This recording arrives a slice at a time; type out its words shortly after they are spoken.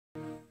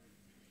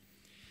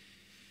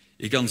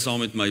Jy kan saam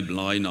met my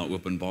blaai na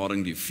Openbaring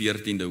die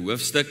 14de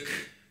hoofstuk.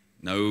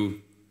 Nou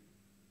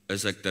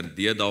is ek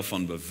terdee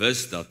daarvan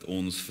bewus dat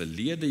ons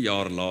verlede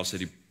jaar laas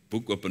uit die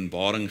boek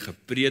Openbaring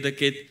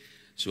gepredik het.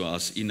 So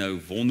as u nou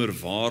wonder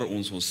waar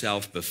ons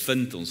onsself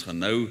bevind, ons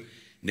gaan nou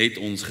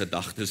net ons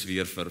gedagtes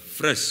weer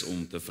verfris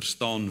om te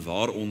verstaan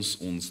waar ons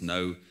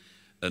nou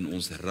in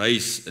ons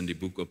reis in die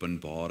boek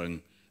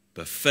Openbaring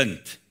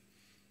bevind.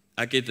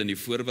 Ek het in die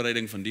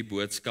voorbereiding van die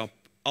boodskap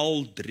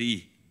al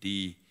drie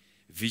die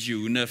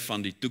visioene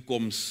van die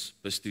toekoms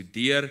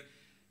bestudeer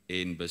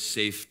en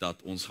besef dat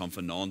ons gaan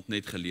vanaand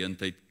net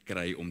geleentheid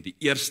kry om die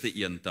eerste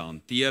een te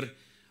hanteer,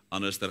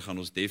 anderster gaan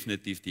ons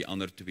definitief die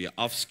ander twee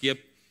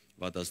afskeep,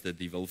 wat as dit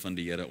die wil van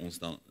die Here ons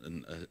dan,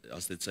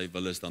 as dit sy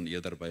wil is, dan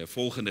eerder by 'n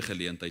volgende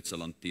geleentheid sal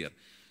hanteer.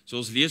 So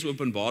ons lees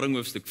Openbaring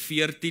hoofstuk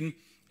 14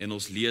 en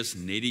ons lees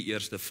net die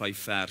eerste 5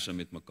 verse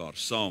met mekaar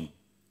saam.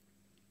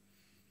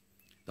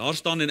 Daar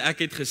staan, en ek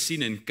het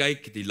gesien en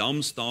kyk, die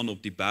lam staan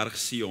op die berg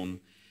Sion,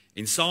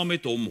 en saam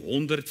met hom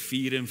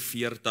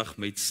 144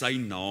 met sy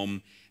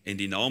naam en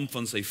die naam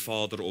van sy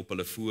Vader op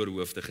hulle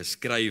voorhoofde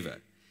geskrywe.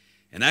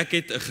 En ek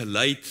het 'n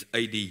geluid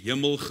uit die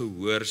hemel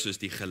gehoor, soos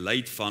die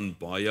geluid van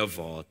baie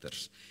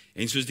waters,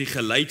 en soos die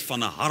geluid van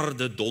 'n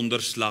harde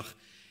donderslag,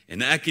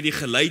 en ek het die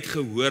geluid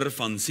gehoor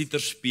van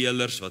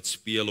siterspelers wat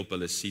speel op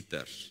hulle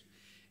siters.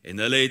 En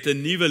hulle het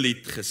 'n nuwe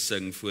lied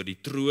gesing voor die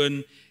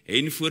troon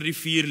en voor die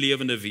 4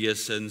 lewende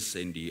wesens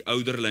en die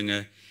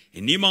ouderlinge,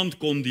 en niemand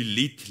kon die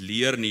lied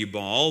leer nie,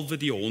 behalwe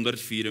die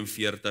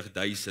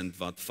 144.000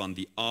 wat van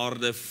die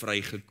aarde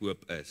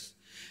vrygekoop is.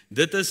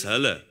 Dit is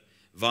hulle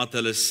wat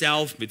hulle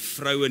self met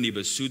vroue nie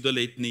besoedel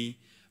het nie,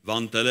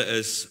 want hulle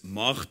is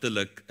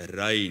magtelik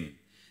rein.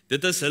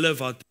 Dit is hulle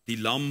wat die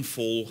lam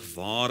volg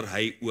waar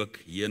hy ook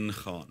heen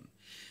gaan.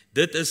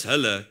 Dit is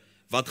hulle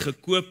wat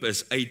gekoop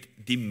is uit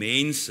die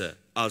mense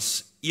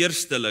as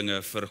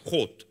eerstelinge vir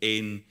God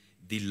en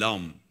die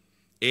lam.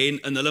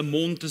 En in hulle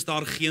mond is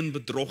daar geen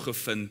bedrog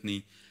gevind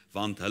nie,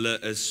 want hulle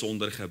is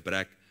sonder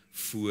gebrek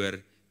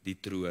voor die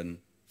troon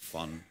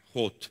van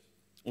God.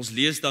 Ons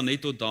lees dan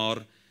net tot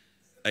daar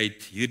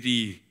uit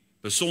hierdie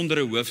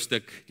besondere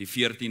hoofstuk, die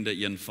 14de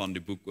een van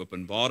die boek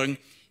Openbaring.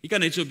 Jy kan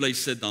net so bly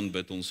sit, dan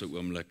bid ons 'n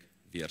oomblik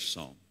weer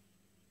saam.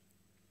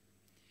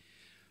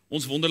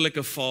 Ons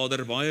wonderlike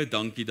Vader, baie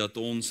dankie dat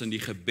ons in die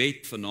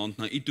gebed vanaand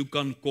na U toe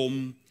kan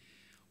kom,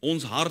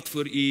 ons hart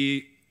voor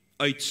U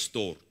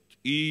uitstort.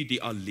 U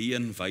die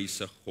alleen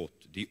wyse God,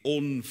 die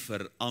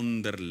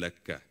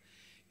onveranderlike,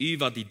 U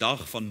wat die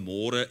dag van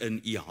môre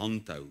in U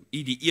hand hou,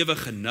 U die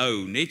ewige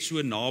nou, net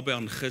so naby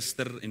aan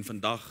gister en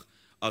vandag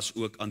as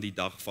ook aan die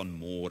dag van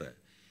môre.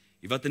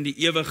 U wat in die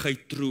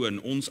ewigheid troon,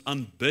 ons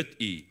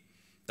aanbid U.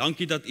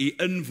 Dankie dat U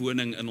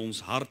inwoning in ons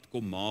hart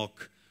kom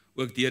maak,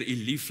 ook deur U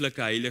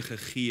lieflike Heilige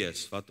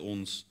Gees wat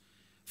ons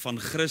van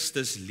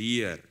Christus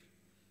leer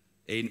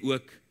en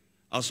ook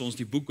as ons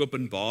die boek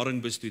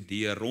Openbaring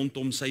bestudeer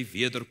rondom sy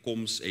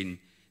wederkoms en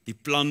die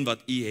plan wat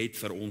U het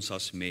vir ons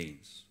as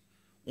mens.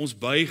 Ons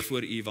buig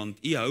voor U, want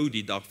U hou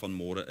die dag van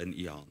môre in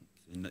U hand.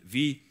 En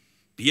wie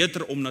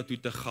beter om na toe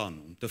te gaan,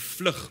 om te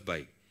vlug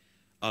by,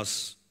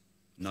 as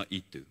na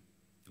U toe.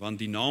 Want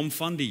die naam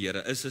van die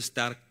Here is 'n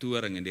sterk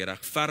toring en die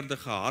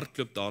regverdige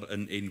hardloop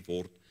daarin en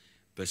word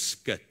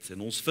beskut.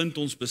 En ons vind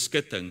ons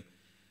beskutting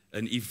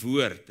in U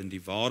woord, in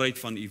die waarheid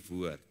van U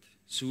woord.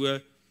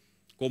 So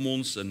kom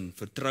ons in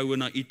vertroue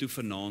na U toe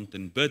vanaand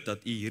en bid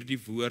dat U hierdie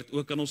woord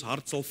ook in ons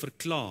hart sal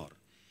verklaar.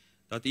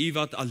 Dat U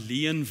wat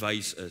alleen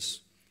wys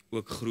is,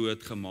 ook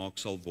groot gemaak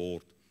sal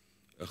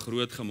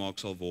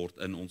word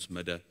in ons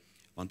midde.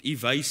 Want U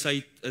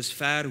wysheid is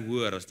ver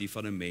hoër as die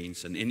van 'n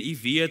mens. En U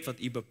weet wat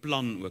U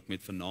beplan ook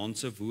met vanaand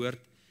se woord.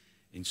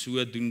 En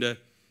sodoende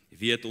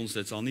weet ons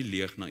dit sal nie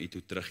leeg na U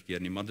toe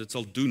terugkeer nie, maar dit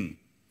sal doen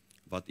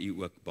wat U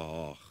ook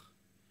behaag.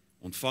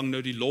 Ontvang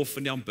nou die lof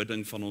en die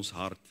aanbidding van ons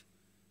hart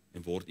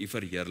en word U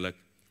verheerlik,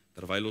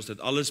 terwyl ons dit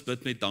alles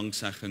bid met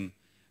danksegging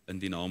in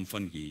die naam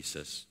van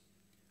Jesus.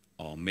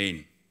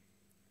 Amen.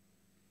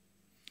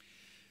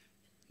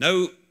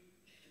 Nou,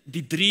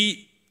 die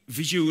 3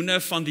 visioene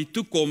van die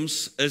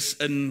toekoms is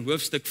in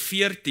hoofstuk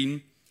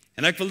 14,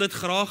 en ek wil dit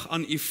graag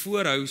aan U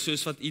voorhou,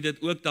 soos wat U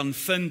dit ook dan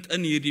vind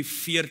in hierdie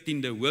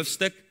 14de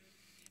hoofstuk,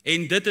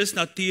 en dit is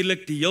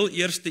natuurlik die heel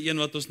eerste een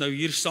wat ons nou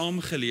hier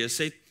saam gelees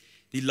het,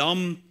 die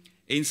lam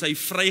en sy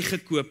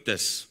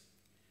vrygekooptes.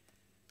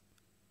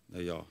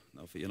 Nou ja,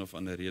 vir een of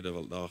ander rede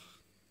wil daar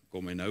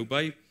kom hy nou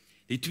by.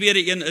 Die tweede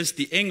een is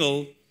die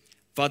engel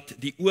wat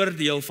die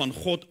oordeel van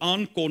God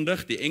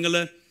aankondig, die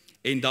engele,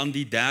 en dan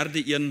die derde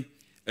een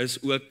is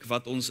ook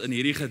wat ons in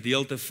hierdie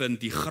gedeelte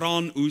vind, die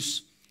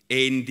graanoes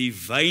en die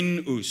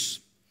wynoes.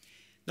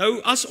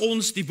 Nou, as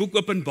ons die boek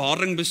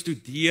Openbaring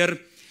bestudeer,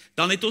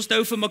 dan het ons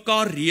nou vir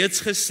mekaar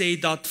reeds gesê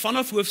dat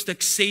vanaf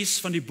hoofstuk 6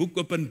 van die boek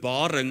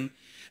Openbaring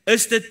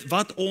is dit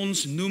wat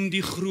ons noem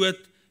die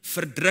groot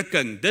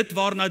verdrukking. Dit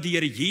waarna die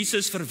Here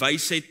Jesus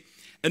verwys het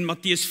in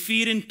Matteus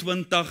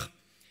 24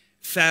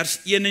 vers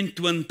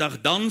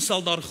 21, dan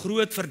sal daar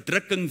groot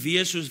verdrukking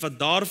wees soos wat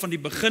daar van die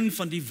begin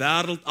van die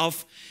wêreld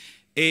af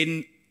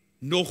en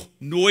nog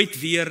nooit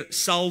weer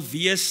sal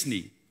wees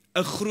nie.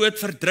 'n Groot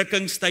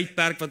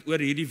verdrukkingstydperk wat oor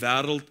hierdie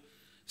wêreld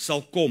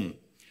sal kom.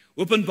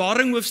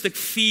 Openbaring hoofstuk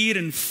 4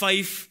 en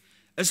 5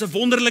 is 'n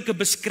wonderlike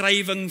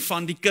beskrywing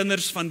van die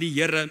kinders van die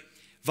Here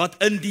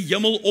wat in die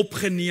hemel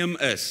opgeneem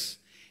is.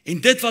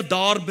 En dit wat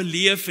daar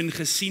beleef en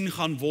gesien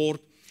gaan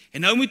word.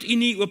 En nou moet u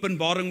nie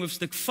Openbaring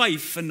hoofstuk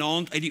 5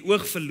 vanaand uit die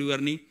oog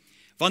verloor nie,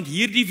 want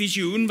hierdie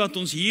visioen wat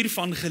ons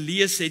hiervan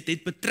gelees het,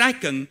 het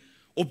betrekking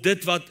op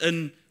dit wat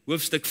in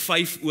hoofstuk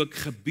 5 ook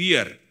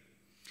gebeur.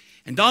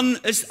 En dan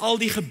is al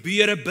die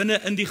gebeure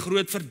binne in die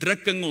groot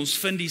verdrukking. Ons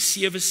vind die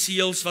 7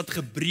 seels wat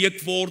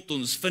gebreek word,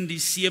 ons vind die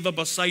 7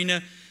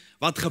 basyne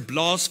wat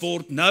geblaas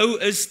word. Nou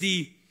is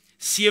die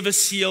 7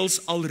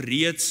 seels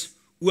alreeds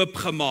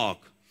oopgemaak.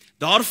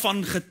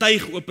 Daarvan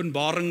getuig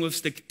Openbaring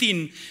hoofstuk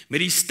 10 met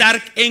die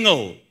sterk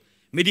engel,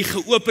 met die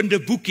geopende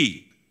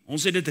boekie.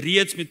 Ons het dit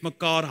reeds met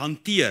mekaar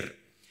hanteer.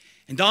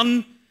 En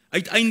dan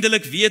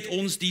uiteindelik weet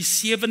ons die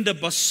 7de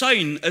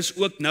basuin is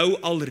ook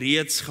nou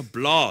alreeds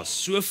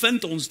geblaas. So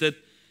vind ons dit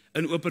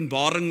in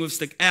Openbaring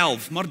hoofstuk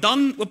 11. Maar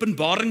dan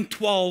Openbaring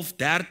 12,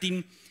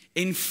 13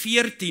 en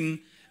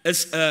 14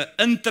 is 'n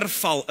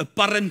interval, 'n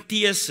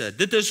parentese.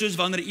 Dit is soos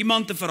wanneer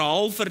iemand 'n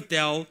verhaal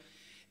vertel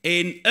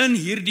en in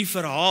hierdie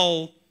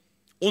verhaal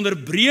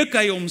onderbreek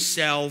hy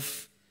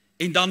homself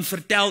en dan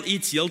vertel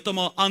iets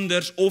heeltemal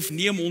anders of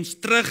neem ons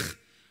terug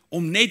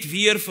om net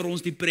weer vir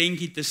ons die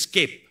prentjie te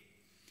skep.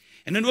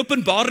 En in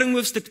Openbaring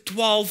hoofstuk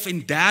 12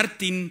 en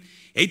 13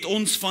 het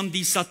ons van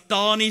die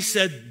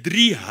sataniese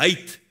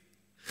drieheid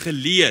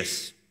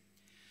gelees.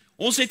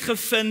 Ons het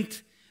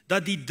gevind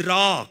dat die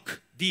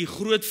draak, die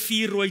groot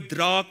vierrooi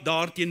draak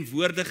daar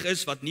teenwoordig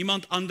is, wat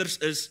niemand anders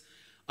is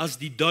as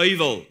die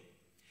duiwel.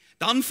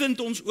 Dan vind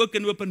ons ook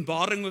in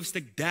Openbaring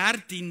hoofstuk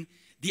 13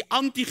 die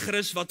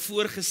antichrist wat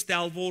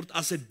voorgestel word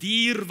as 'n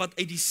dier wat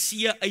uit die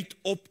see uit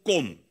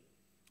opkom.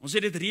 Ons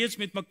het dit reeds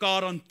met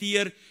mekaar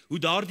hanteer, hoe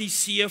daardie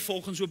see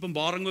volgens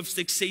Openbaring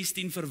hoofstuk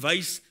 16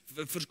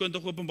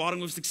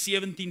 Openbaring hoofstuk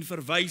 17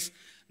 verwys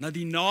na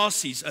die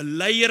nasies, 'n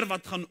leier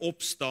wat gaan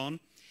opstaan,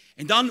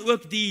 en dan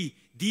ook die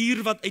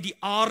dier wat uit die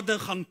aarde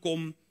gaan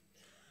kom,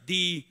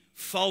 die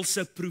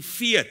valse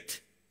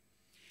profeet.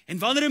 En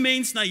wanneer 'n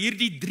mens na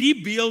hierdie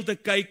 3 beelde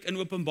kyk in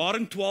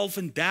Openbaring 12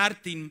 en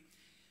 13,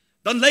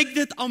 dan lyk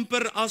dit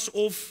amper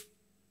asof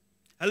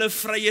hulle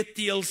vrye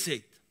teels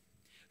het.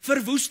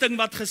 Verwoesting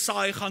wat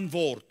gesaai gaan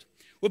word.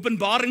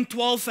 Openbaring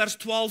 12 vers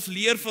 12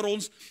 leer vir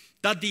ons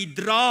dat die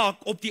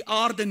draak op die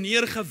aarde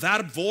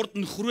neergewerp word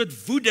in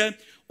groot woede,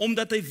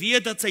 omdat hy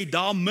weet dat sy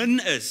dae min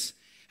is.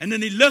 En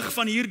in die lig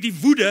van hierdie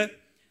woede,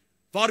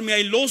 waarmee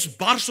hy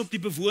losbars op die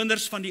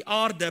bewoners van die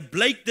aarde,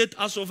 blyk dit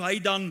asof hy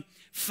dan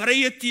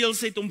vrye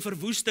teels het om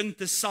verwoesting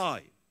te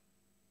saai.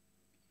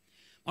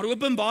 Maar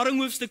Openbaring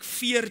hoofstuk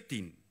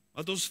 14,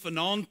 wat ons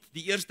vanaand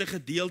die eerste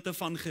gedeelte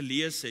van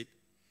gelees het,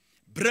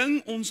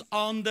 bring ons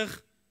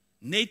aandag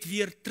net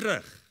weer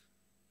terug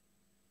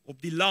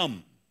op die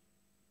lam,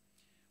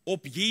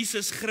 op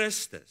Jesus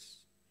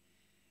Christus,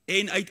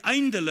 en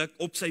uiteindelik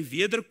op sy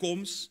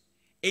wederkoms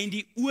en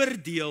die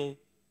oordeel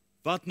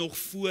wat nog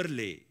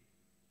voorlê.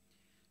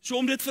 So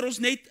om dit vir ons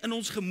net in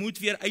ons gemoed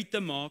weer uit te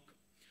maak,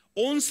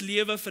 ons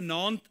lewe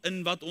vanaand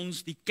in wat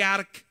ons die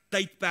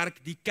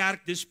kerktydperk, die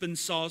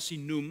kerkdispensasie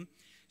noem,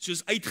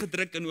 soos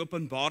uitgedruk in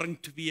Openbaring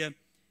 2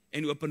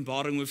 en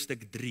Openbaring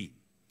hoofstuk 3.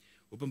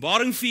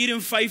 Openbaring 4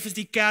 en 5 is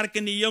die kerk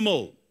in die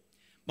hemel.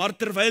 Maar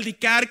terwyl die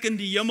kerk in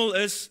die hemel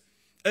is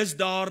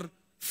daar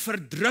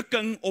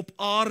verdrukking op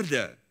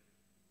aarde.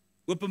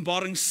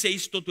 Openbaring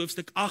 6 tot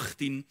hoofstuk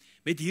 18,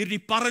 met hierdie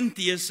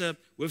parentese,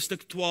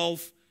 hoofstuk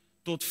 12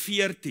 tot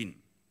 14.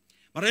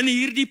 Maar in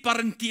hierdie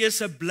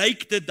parentese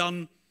blyk dit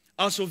dan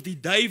asof die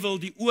duiwel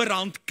die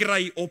oorhand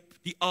kry op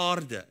die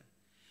aarde.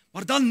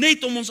 Maar dan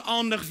net om ons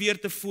aandag weer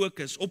te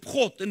fokus op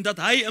God en dat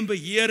hy in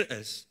beheer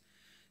is,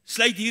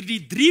 sluit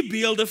hierdie 3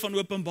 beelde van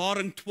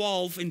Openbaring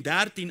 12 en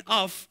 13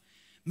 af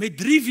met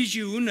 3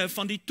 visioene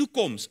van die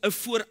toekoms, 'n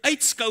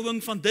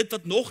vooruitskouing van dit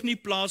wat nog nie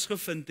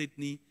plaasgevind het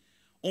nie,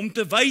 om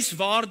te wys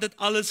waar dit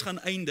alles gaan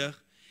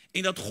eindig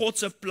en dat God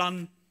se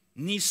plan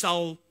nie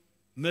sal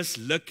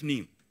misluk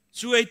nie.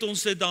 So het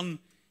ons dit dan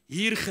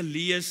hier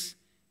gelees,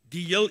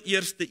 die heel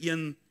eerste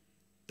een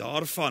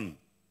daarvan.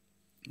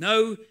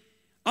 Nou,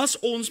 as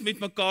ons met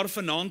mekaar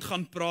vanaand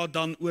gaan praat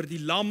dan oor die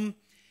lam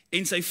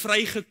en sy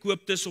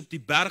vrygekooptes op die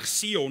berg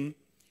Sion,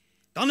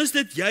 dan is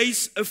dit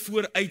juis 'n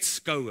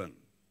vooruitskouing.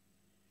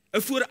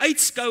 'n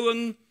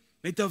Vooruitskouing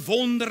met 'n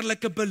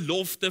wonderlike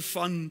belofte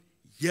van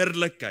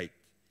heerlikheid,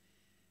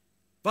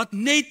 wat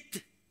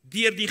net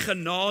deur die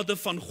genade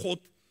van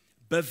God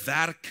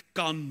bewerk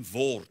kan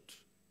word.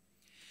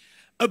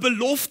 'n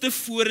Belofte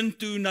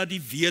vorentoe na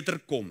die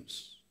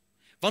wederkoms.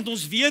 Want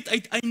ons weet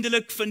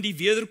uiteindelik vind die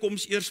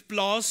wederkoms eers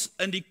plaas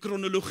in die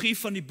kronologie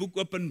van die boek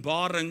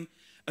Openbaring,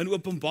 in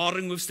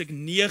Openbaring hoofstuk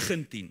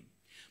 19.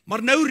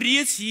 Maar nou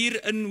reeds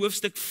hier in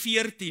hoofstuk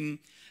 14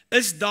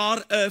 is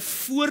daar 'n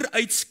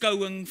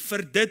vooruitskouing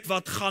vir dit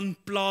wat gaan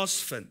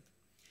plaasvind.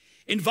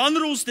 En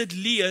wanneer ons dit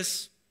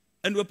lees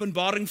in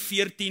Openbaring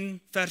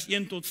 14 vers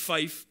 1 tot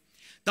 5,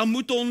 dan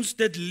moet ons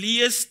dit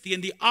lees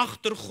teen die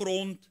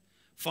agtergrond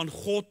van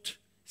God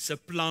se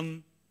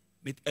plan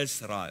met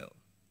Israel.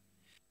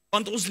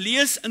 Want ons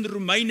lees in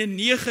Romeine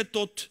 9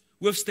 tot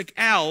hoofstuk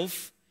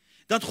 11,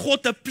 dat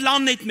God 'n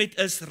plan het met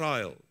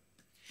Israel.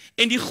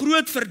 En die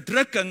groot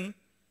verdrukking,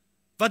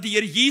 wat die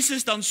Here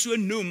Jesus dan so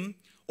noem,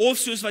 of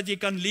soos wat jy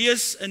kan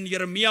lees in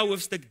Jeremia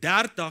hoofstuk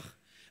 30,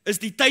 is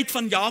die tyd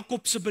van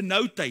Jakob se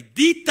benoudheid.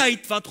 Die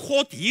tyd wat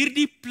God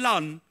hierdie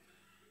plan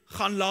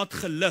gaan laat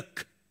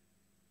geluk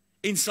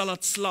en sal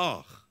laat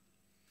slaag,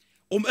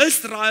 om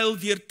Israel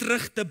weer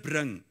terug te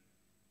bring,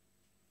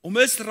 om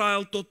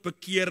Israel tot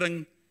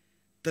bekering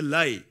te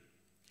lei.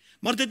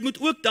 Maar dit moet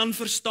ook dan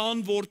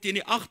verstaan word teen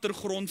die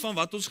agtergrond van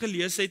wat ons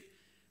gelees het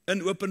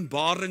in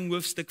Openbaring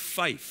hoofstuk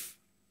 5.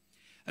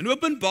 In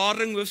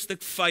Openbaring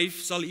hoofstuk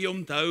 5 sal u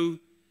onthou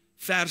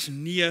vers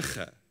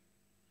 9.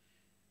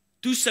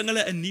 Toe sing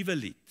hulle 'n nuwe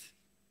lied.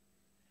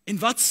 En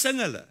wat sing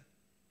hulle?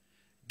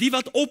 Die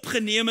wat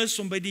opgeneem is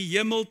om by die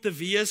hemel te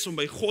wees, om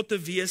by God te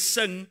wees,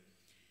 sing,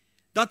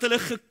 dat hulle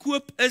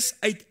gekoop is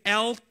uit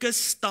elke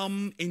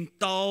stam en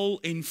taal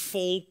en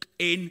volk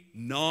en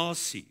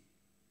nasie.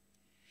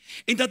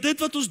 En dat dit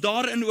wat ons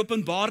daar in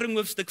Openbaring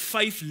hoofstuk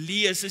 5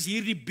 lees, is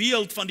hierdie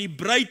beeld van die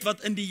bruid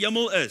wat in die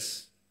hemel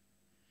is,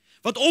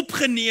 wat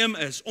opgeneem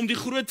is om die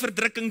groot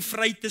verdrukking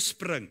vry te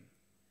spring.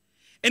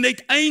 En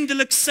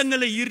uiteindelik sing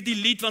hulle hierdie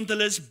lied, want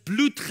hulle is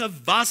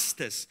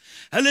bloedgewastes.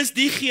 Hulle is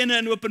diegene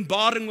in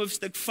Openbaring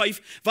hoofstuk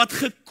 5, wat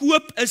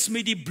gekoop is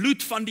met die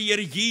bloed van die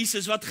Here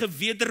Jesus, wat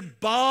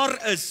gewederbaar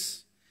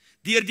is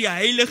deur die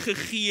Heilige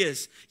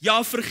Gees.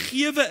 Ja,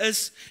 vergewe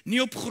is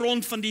nie op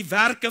grond van die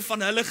werke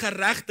van hulle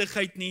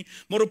geregtigheid nie,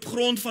 maar op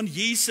grond van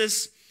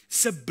Jesus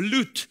se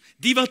bloed,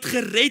 die wat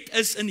gered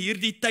is in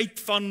hierdie tyd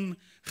van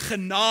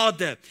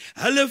genade.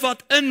 Hulle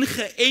wat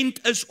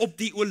ingeënt is op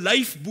die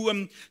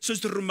olyfboom,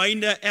 soos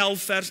Romeine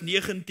 11 vers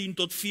 19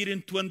 tot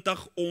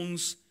 24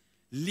 ons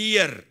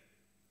leer.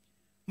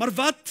 Maar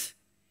wat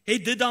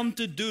het dit dan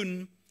te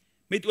doen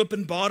met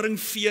Openbaring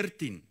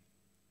 14?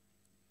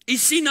 U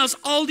sien, as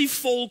al die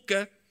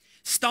volke,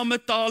 stamme,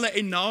 tale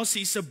en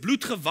nasies se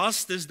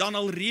bloedgewastes dan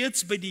al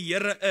reeds by die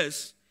Here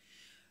is,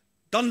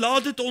 dan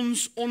laat dit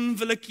ons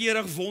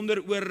onwillekeurig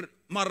wonder oor,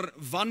 maar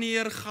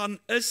wanneer gaan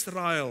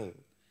Israel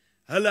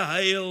hulle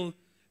heil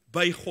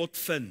by God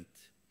vind?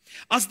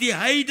 As die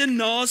heidene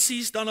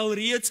nasies dan al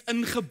reeds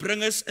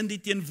ingebring is in die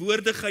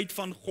teenwoordigheid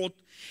van God,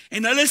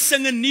 en hulle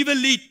sing 'n nuwe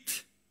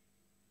lied,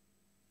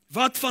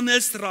 wat van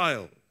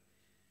Israel?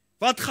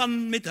 Wat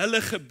gaan met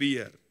hulle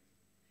gebeur?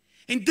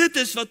 En dit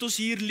is wat ons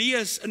hier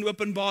lees in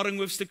Openbaring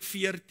hoofstuk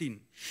 14.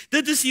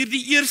 Dit is hier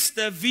die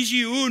eerste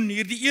visioen,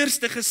 hier die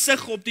eerste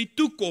gesig op die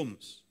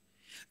toekoms,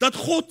 dat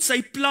God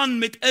sy plan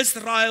met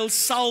Israel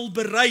sal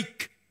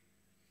bereik.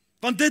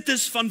 Want dit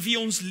is van wie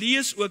ons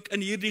lees ook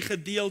in hierdie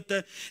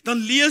gedeelte.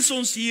 Dan lees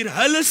ons hier,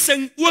 hulle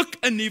sing ook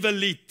 'n nuwe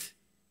lied.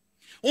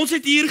 Ons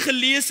het hier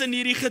gelees in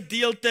hierdie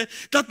gedeelte,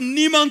 dat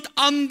niemand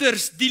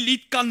anders die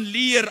lied kan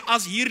leer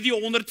as hierdie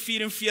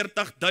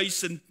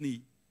 144.000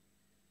 nie.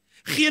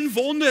 Geen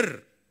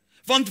wonder,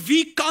 want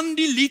wie kan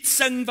die lied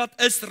sing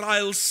wat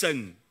Israel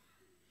sing?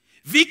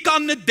 Wie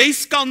kan 'n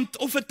deskant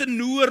of 'n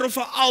tenor of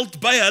 'n alt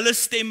by hulle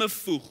stemme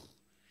voeg?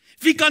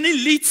 Wie kan die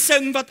lied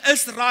sing wat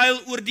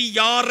Israel oor die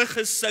jare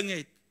gesing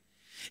het?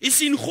 U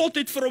sien, God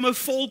het vir hom 'n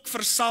volk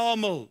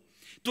versamel,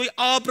 toe hy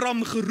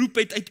Abraham geroep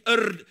het uit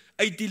Ur,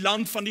 uit die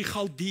land van die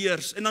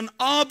Galdeërs. En aan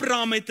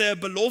Abraham het hy 'n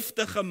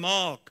belofte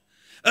gemaak,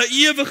 'n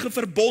ewige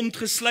verbond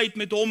gesluit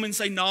met hom en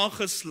sy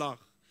nageslag,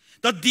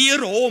 dat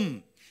deur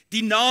hom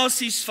die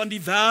nasies van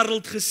die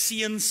wêreld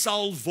geseën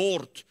sal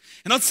word,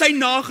 en dat sy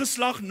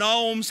nageslag na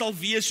hom sal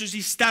wees soos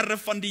die sterre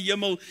van die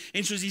hemel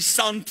en soos die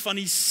sand van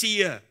die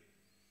see.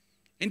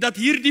 En dat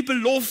hierdie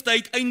belofte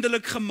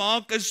uiteindelik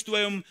gemaak is toe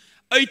hy hom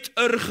uit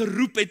Ur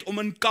geroep het om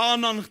in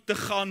Kanaan te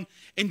gaan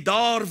en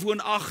daar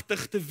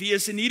woonagtig te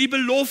wees. En hierdie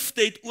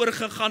belofte het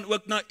oorgegaan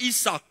ook na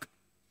Isak,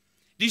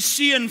 die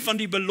seun van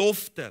die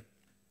belofte.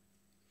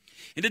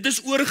 En dit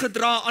is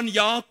oorgedra aan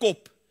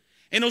Jakob.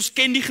 En ons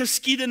ken die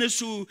geskiedenis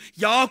hoe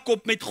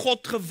Jakob met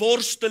God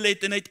geworstel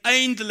het en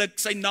uiteindelik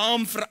sy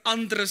naam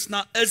verander is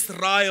na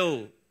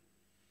Israel.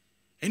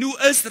 En hoe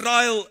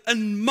Israel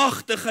 'n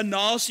magtige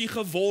nasie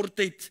geword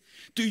het,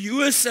 toe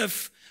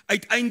Josef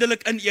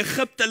uiteindelik in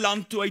Egipte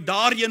land, toe hy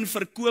daarheen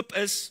verkoop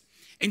is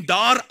en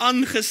daar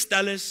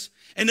aangestel is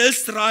en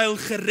Israel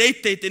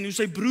gered het en hoe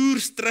sy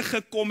broers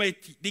teruggekom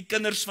het, die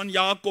kinders van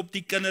Jakob,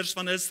 die kinders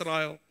van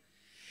Israel.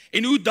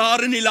 En hoe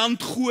daar in die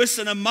land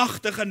Goshen 'n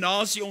magtige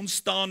nasie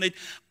ontstaan het,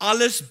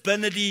 alles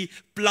binne die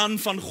plan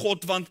van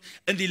God, want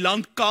in die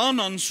land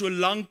Kanaan,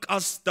 solank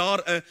as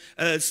daar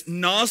 'n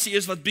nasie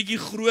is wat bietjie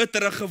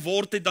groter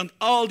geword het dan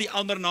al die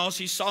ander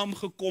nasies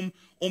saamgekom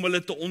om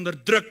hulle te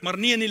onderdruk, maar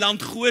nie in die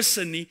land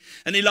Goshen nie.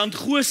 In die land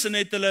Goshen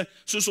het hulle,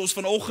 soos ons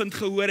vanoggend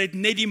gehoor het,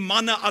 net die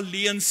manne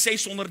alleen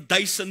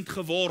 600.000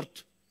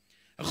 geword.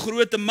 'n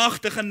Groot en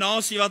magtige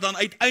nasie wat dan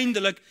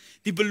uiteindelik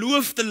die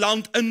beloofde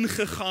land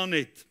ingegaan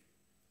het.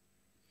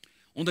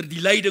 Onder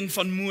die leiding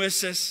van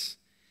Moses,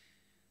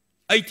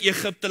 uit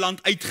Egipte land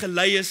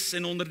uitgelei is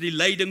en onder die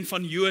leiding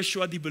van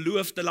Joshua die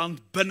beloofde land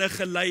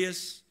binnegelei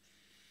is.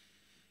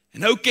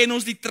 En nou ken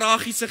ons die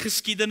tragiese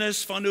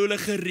geskiedenis van hoe hulle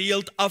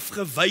gereeld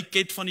afgewyk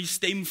het van die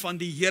stem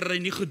van die Here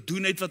en nie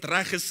gedoen het wat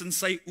reg is in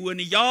sy oë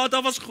nie. Ja,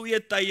 daar was goeie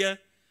tye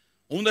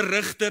onder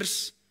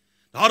rigters.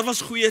 Daar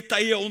was goeie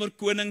tye onder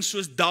konings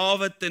soos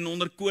Dawid en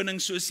onder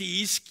konings soos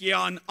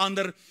Hiskia en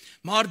ander,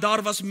 maar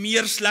daar was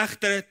meer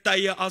slegtere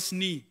tye as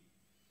nie.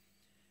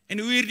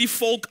 En hoe hierdie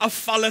volk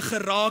afvallig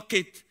geraak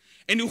het,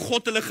 en hoe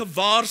God hulle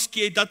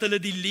gewaarsku het dat hulle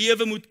die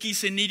lewe moet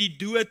kies en nie die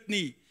dood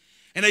nie.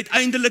 En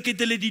uiteindelik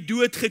het hulle die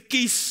dood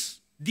gekies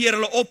deur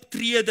hulle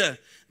optrede,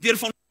 deur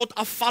van God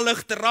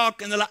afvallig te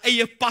raak en hulle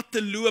eie pad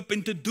te loop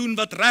en te doen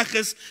wat reg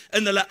is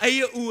in hulle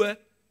eie oë.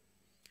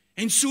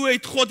 En so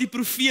het God die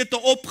profete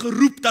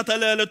opgeroep dat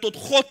hulle tot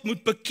God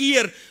moet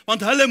bekeer,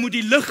 want hulle moet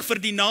die lig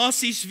vir die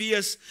nasies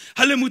wees.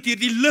 Hulle moet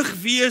hierdie lig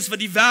wees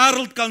wat die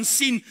wêreld kan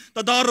sien,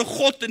 dat daar 'n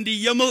God in die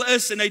hemel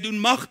is en hy doen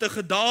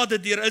magtige dade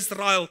deur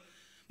Israel.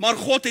 Maar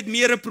God het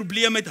meer 'n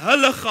probleem met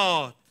hulle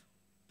gehad,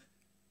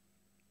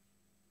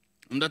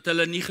 omdat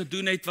hulle nie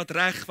gedoen het wat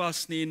reg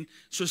was nie, en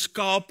so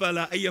skape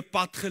hulle eie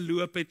pad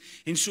geloop het,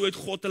 en so het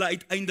God hulle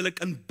uiteindelik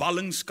in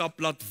ballingskap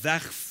laat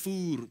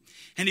wegvoer.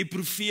 En die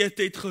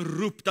profete het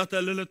geroep dat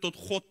hulle tot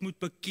God moet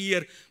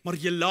bekeer, maar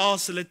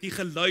helaas hulle het nie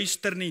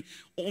geluister nie.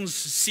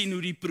 Ons sien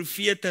hoe die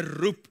profete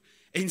roep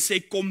en sê,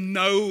 kom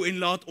nou en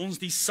laat ons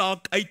die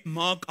saak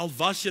uitmaak, al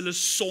was julle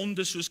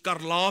sonde soos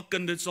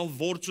karlaken, dit sal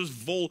word soos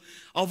wol,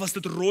 al was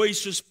dit rooi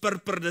soos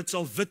purper, dit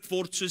sal wit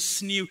word soos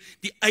sneeu,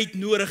 die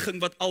uitnodiging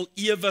wat al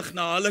ewig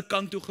na hulle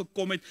kant toe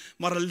gekom het,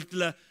 maar hulle het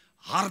hulle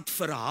hart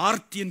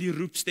verhard teen die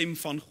roepstem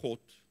van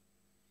God.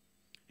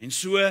 En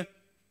so,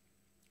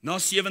 na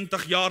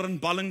 70 jaar in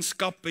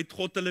ballingskap, het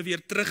God hulle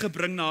weer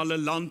teruggebring na hulle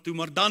land toe,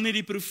 maar dan het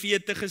die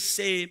profete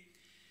gesê,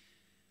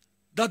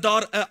 dat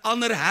daar 'n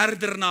ander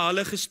herder na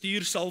hulle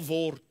gestuur sal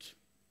word.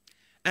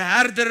 'n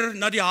Herder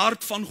na die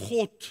hart van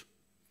God.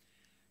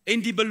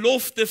 En die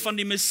belofte van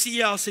die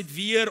Messias het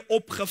weer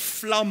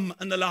opgevlam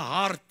in hulle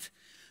hart,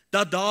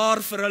 dat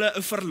daar vir hulle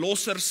 'n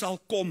verlosser sal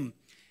kom.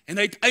 En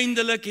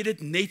uiteindelik het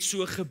dit net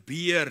so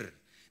gebeur.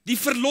 Die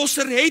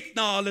verlosser het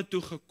na hulle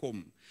toe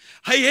gekom.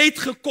 Hy het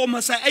gekom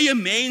as sy eie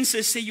mense,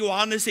 sê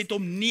Johannes, het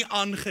hom nie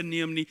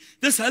aangeneem nie.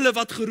 Dis hulle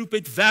wat geroep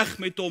het, weg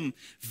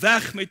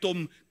met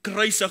hom,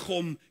 kruisig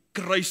hom,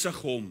 kruisig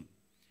hom.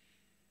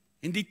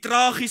 En die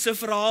tragiese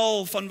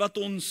verhaal van wat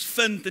ons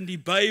vind in die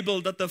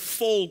Bybel, dat 'n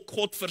volk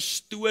God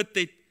verstoot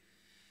het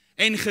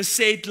en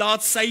gesê het,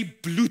 laat sy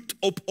bloed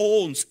op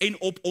ons en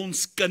op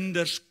ons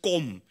kinders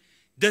kom.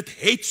 Dit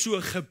het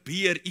so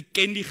gebeur. U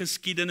ken die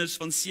geskiedenis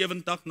van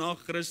 70 na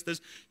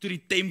Christus, toe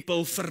die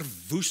tempel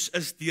verwoes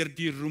is deur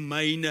die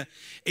Romeine.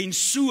 En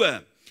so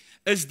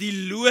is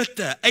die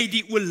lote uit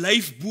die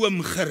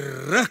olyfboom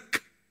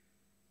geruk.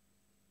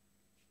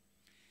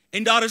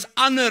 En daar is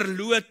ander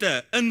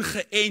lote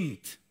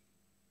ingeënt.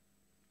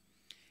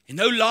 En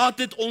nou laat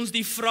dit ons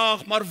die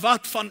vraag, maar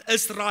wat van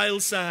Israel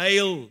se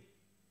heil?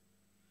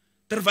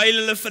 Terwyl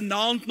hulle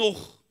vanaand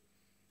nog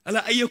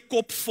hulle eie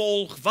kop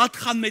volg, wat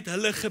gaan met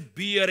hulle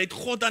gebeur? Het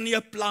God dan nie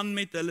 'n plan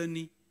met hulle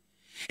nie?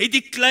 Het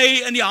die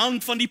klei in die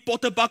hand van die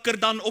pottebakker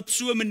dan op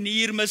so 'n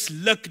manier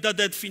misluk, dat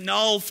dit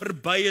finaal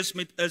verby is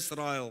met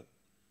Israel?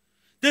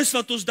 Dis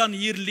wat ons dan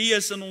hier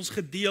lees in ons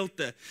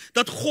gedeelte,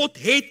 dat God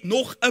het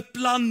nog 'n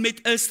plan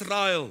met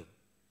Israel.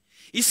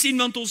 Jy sien,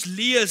 want ons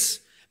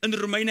lees in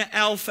Romeine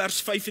 11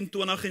 vers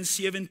 25 en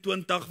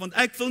 27, want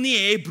ek wil nie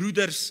hê,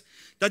 broeders,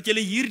 dat julle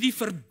hierdie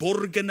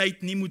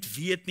verborgenheid nie moet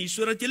weet nie,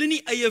 sodat julle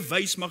nie eie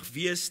wys mag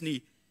wees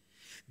nie,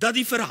 dat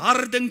die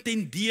verharding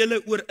ten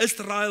dele oor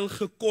Israel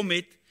gekom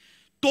het,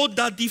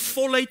 totdat die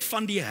volheid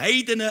van die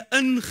heidene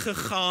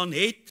ingegaan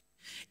het,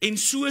 en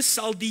so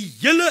sal die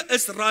hele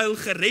Israel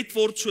gered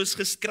word, soos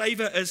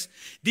geskrywe is,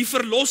 die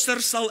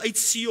verlosser sal uit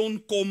Sion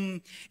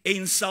kom,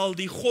 en sal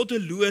die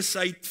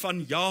goddeloosheid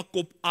van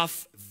Jakob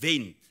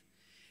afwend.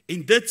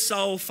 En dit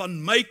sal van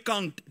my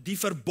kant die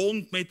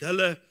verbond met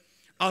hulle,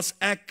 as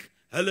ek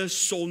hulle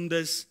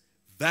sondes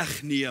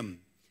wegneem.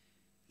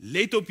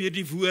 Let op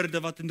hierdie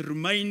woorde wat in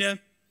Romeine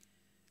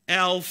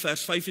 11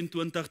 vers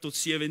 25 tot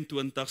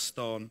 27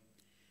 staan.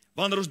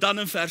 Wanneer ons dan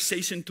in vers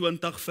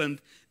 26 vind,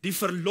 die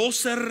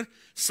verlosser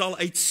sal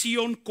uit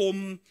Sion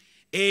kom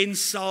en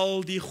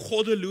sal die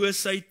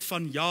goddeloosheid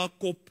van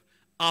Jakob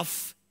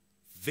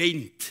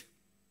afwend.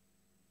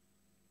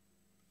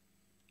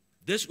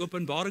 Dis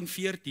Openbaring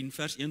 14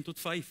 vers 1 tot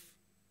 5.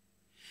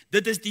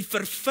 Dit is die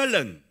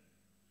vervulling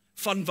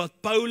van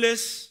wat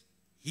Paulus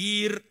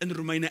hier in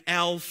Romeine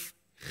 11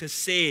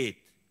 gesê het.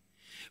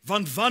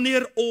 Want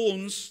wanneer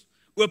ons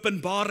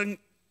Openbaring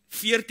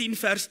 14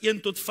 vers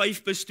 1 tot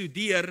 5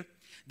 bestudeer,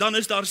 dan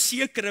is daar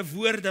sekere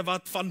woorde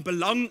wat van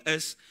belang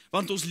is,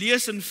 want ons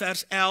lees in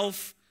vers 11,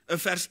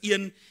 vers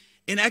 1,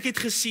 en ek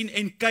het gesien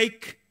en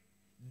kyk,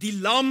 die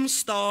lam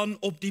staan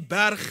op die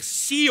berg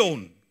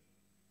Sion.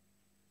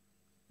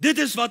 Dit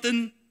is wat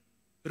in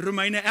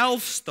Romeine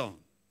 11 staan.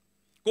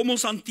 Kom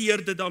ons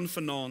hanteer dit dan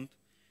vanaand,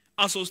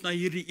 as ons na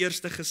hierdie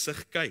eerste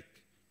gesig kyk.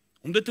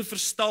 Om dit te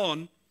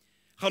verstaan,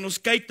 gaan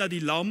ons kyk na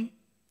die lam,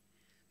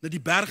 na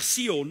die berg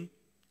Sion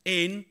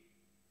en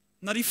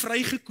na die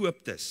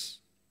vrygekooptes.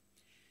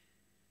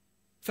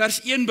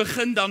 Vers 1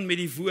 begin dan met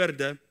die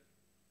woorde: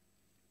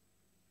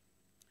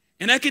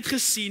 En ek het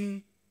gesien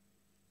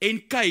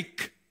en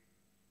kyk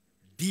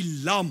die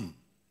lam.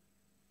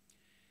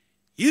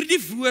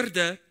 Hierdie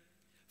woorde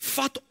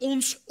vat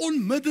ons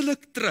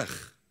onmiddellik terug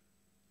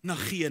na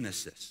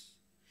Genesis.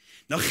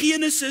 Na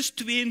Genesis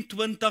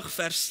 22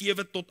 vers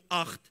 7 tot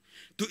 8,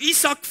 toe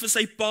Isak vir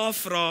sy pa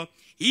vra: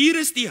 Hier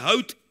is die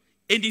hout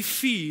en die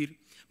vuur,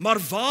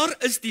 maar waar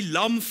is die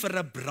lam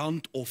vir 'n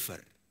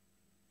brandoffer?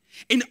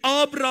 En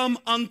Abraham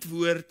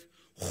antwoord: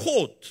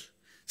 God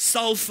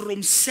sal vir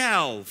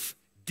homself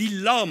die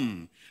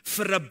lam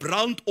vir 'n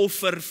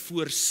brandoffer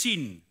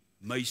voorsien,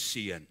 my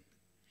seun.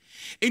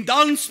 En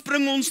dan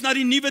spring ons na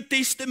die Nuwe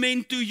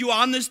Testament toe,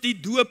 Johannes die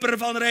Doper,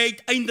 wanneer hy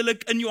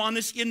uiteindelik in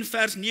Johannes 1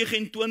 vers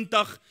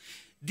 29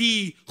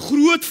 die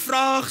groot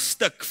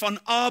vraagstuk van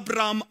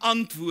Abraham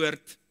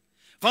antwoord.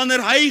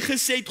 Wanneer hy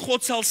gesê het,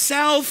 God sal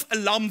self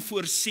 'n lam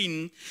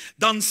voorsien,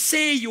 dan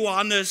sê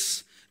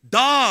Johannes,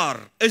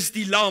 daar is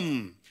die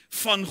lam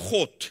van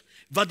God,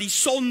 wat die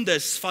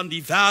sondes van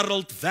die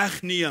wêreld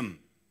wegneem.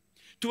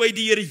 Toe hy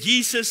die Here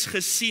Jesus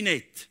gesien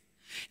het.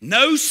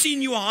 Nou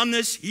sien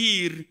Johannes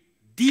hier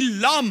die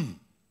lam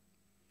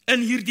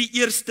in hierdie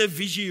eerste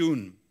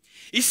visioen.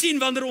 Jy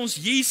sien, wanneer ons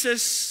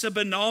Jesus se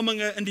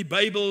benaminge in die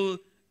Bybel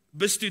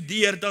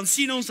bestudeer, dan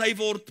sien ons hy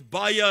word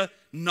baie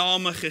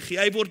name gegee.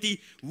 Hy word die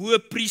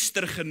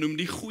hoëpriester genoem,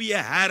 die goeie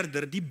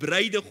herder, die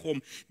bruidegom,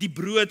 die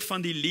brood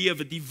van die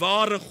lewe, die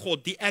ware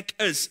God, die ek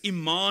is,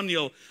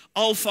 Immanuel,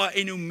 Alpha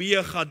en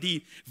Omega, die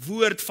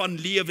woord van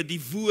lewe,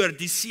 die woord,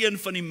 die seun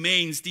van die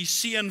mens, die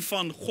seun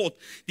van God,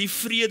 die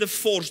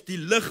vredevors, die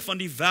lig van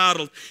die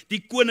wêreld,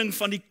 die koning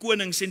van die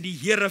konings en die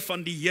Here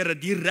van die Here,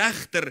 die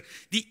regter,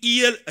 die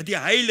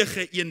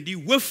heilige een, die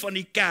hoof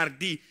van die kerk,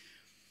 die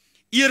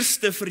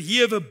eerste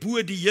verhewe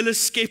bo die hele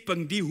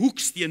skepping, die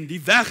hoeksteen, die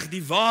weg,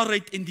 die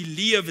waarheid en die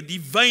lewe, die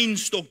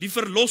wynstok, die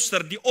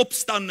verlosser, die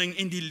opstanding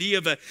en die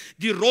lewe,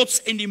 die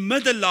rots en die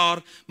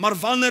middelaar, maar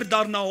wanneer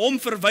daar na hom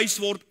verwys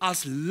word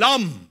as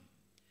lam,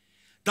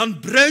 dan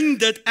bring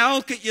dit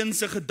elke een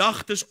se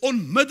gedagtes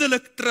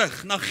onmiddellik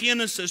terug na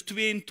Genesis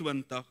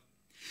 22.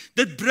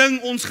 Dit bring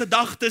ons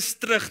gedagtes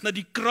terug na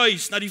die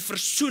kruis, na die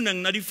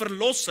versoening, na die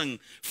verlossing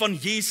van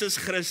Jesus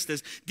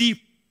Christus, die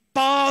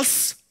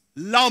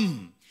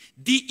paaslam,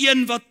 die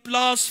een wat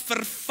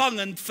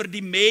plaasvervangend vir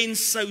die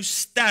mens sou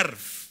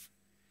sterf.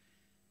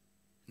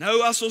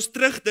 Nou as ons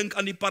terugdink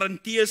aan die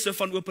parentese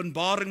van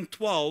Openbaring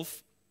 12,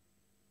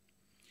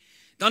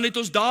 dan het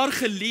ons daar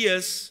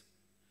gelees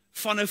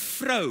van 'n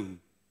vrou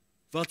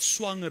wat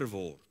swanger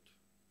word.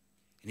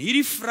 En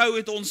hierdie vrou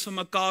het ons vir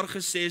mekaar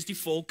gesê is die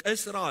volk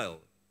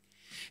Israel.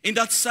 En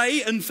dat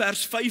sy in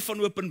vers 5 van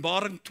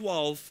Openbaring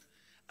 12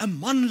 'n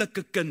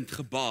manlike kind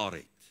gebaar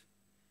het.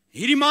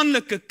 Hierdie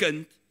manlike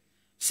kind,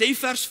 sê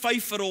vers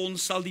 5 vir ons,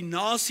 sal die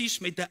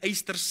nasies met 'n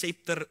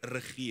ysterscepter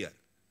regeer.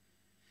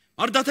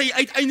 Maar dat hy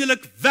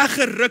uiteindelik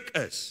weggeruk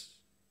is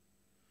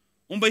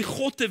om by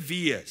God te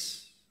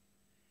wees.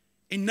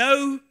 En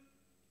nou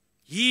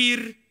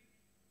hier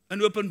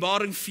in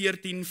Openbaring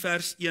 14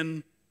 vers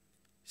 1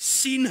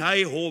 sien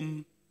hy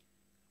hom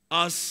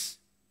as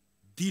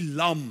die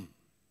lam.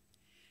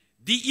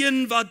 Die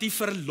een wat die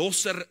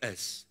verlosser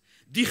is,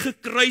 die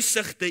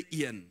gekruisigde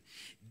een,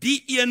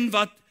 die een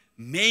wat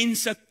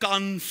mense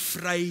kan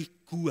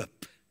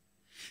vrykoop.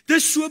 Dit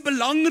is so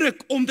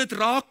belangrik om dit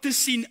raak te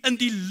sien in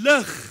die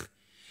lig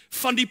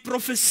van die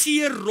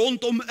profeseë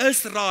rondom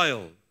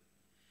Israel.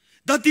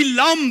 Dat die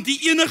lam die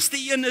enigste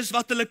een is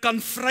wat hulle kan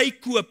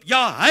vrykoop.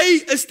 Ja,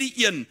 hy is die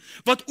een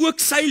wat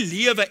ook sy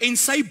lewe en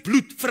sy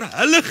bloed vir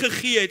hulle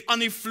gegee het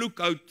aan die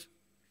vloekhout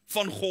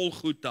van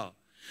Golgotha.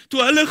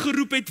 Toe hulle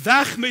geroep het,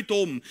 weg met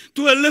hom.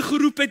 Toe hulle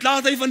geroep het,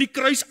 laat hy van die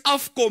kruis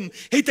afkom,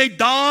 het hy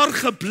daar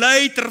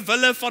gebly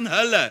terwille van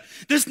hulle.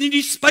 Dis nie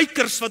die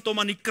spykers wat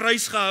hom aan die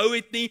kruis gehou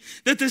het nie,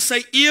 dit is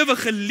sy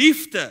ewige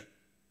liefde.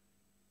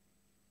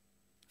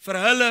 Vir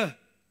hulle,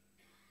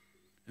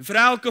 en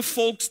vir elke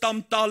volk,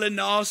 stam, taal en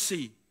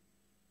nasie,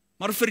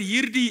 maar vir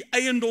hierdie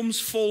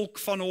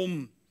eiendomsvolk van hom,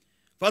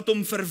 wat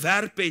hom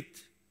verwerp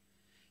het,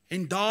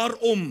 en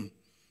daarom,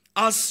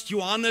 as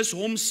Johannes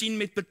hom sien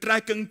met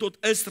betrekking tot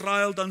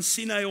Israel, dan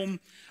sien hy hom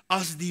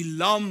as die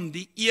lam,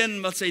 die een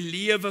wat sy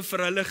lewe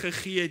vir hulle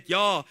gegee het.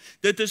 Ja,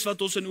 dit is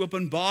wat ons in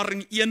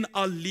Openbaring 1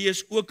 al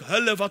lees, ook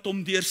hulle wat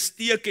hom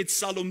deursteek het,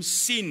 sal hom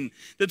sien.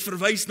 Dit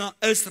verwys na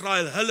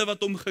Israel, hulle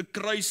wat hom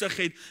gekruisig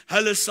het,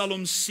 hulle sal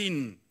hom sien.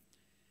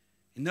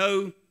 En nou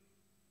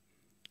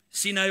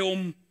sien hy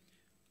hom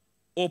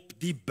op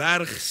die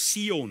berg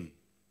Sion.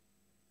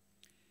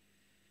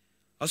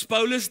 As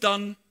Paulus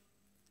dan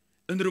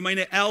in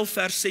Romeine 11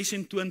 vers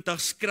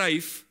 26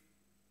 skryf,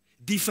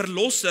 die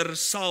verlosser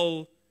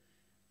sal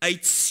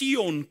uit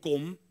Sion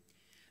kom,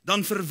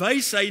 dan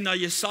verwys hy na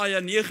Jesaja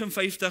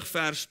 59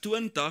 vers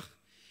 20,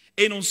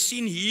 en ons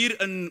sien hier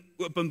in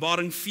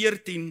Openbaring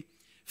 14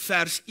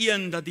 vers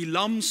 1, dat die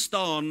lam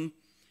staan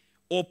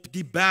op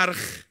die berg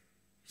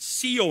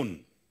Sion.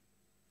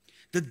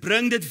 Dit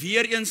bring dit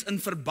weer eens in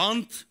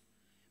verband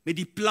met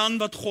die plan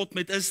wat God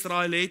met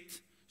Israel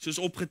het, soos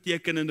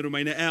opgeteken in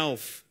Romeine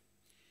 11.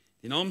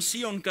 Die naam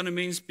Sion kan 'n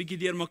mens bietjie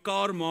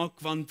deurmekaar maak,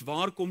 want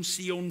waar kom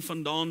Sion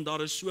vandaan?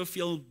 Daar is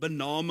soveel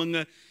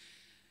benaminge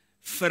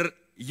vir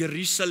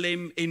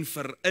Jerusalem en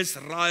vir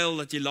Israel,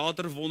 dat jy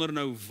later wonder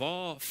nou,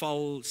 waar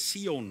val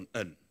Sion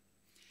in?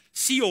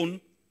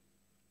 Sion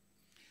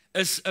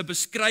is 'n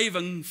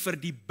beskrywing vir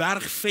die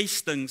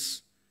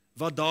bergvestings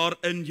wat daar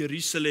in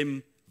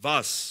Jerusalem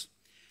was.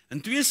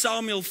 In 2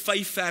 Samuel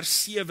 5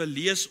 vers 7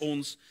 lees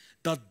ons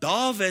dat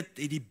Dawid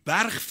het die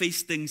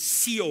bergvesting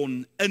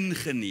Sion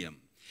ingeneem.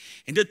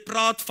 En dit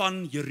praat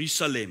van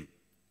Jerusalem.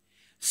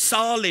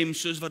 Salem,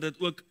 soos wat dit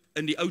ook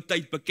in die ou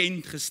tyd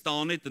bekend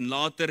gestaan het, en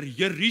later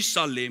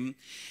Jerusalem.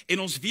 En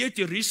ons weet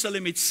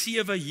Jerusalem het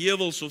 7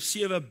 heuwels of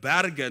 7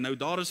 berge. Nou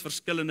daar is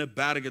verskillende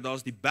berge. Daar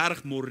is die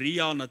berg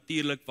Moria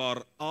natuurlik,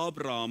 waar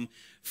Abraham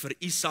vir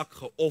Isak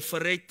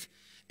geoffer het,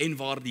 en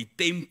waar die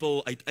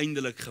tempel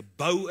uiteindelik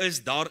gebou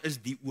is. Daar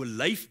is die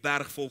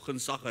Olyfberg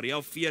volgens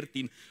Sagaria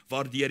 14,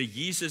 waar deur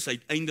Jesus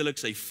uiteindelik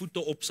sy voete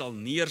op sal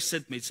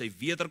neersit met sy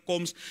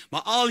wederkoms.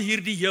 Maar al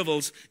hierdie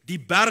heuwels, die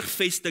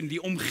bergvesting,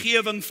 die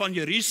omgewing van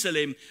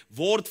Jerusalem,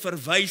 word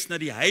verwys na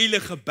die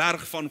heilige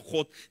berg van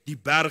God, die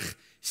berg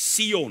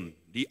Sion.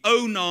 Die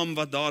ou naam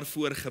wat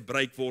daarvoor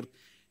gebruik word,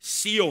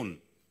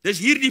 Sion. Dis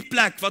hierdie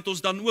plek wat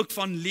ons dan ook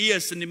van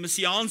lees in die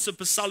Messiaanse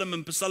Psalm,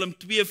 in Psalm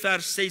 2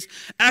 vers 6,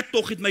 ek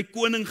tog het my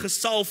koning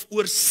gesalf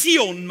oor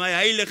Sion, my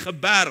heilige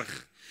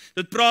berg.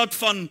 Dit praat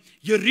van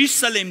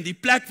Jerusalem, die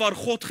plek waar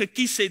God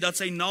gekies het dat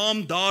sy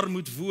naam daar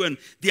moet woon,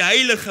 die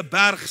heilige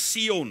berg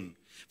Sion.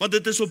 Want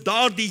dit is op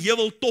daardie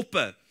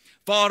heuweltoppe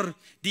waar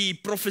die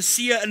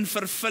profesie in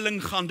vervulling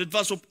gaan. Dit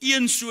was op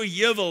een so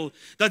heuwel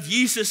dat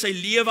Jesus sy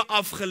lewe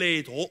afgelê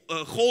het,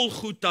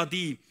 Golgotha,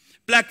 die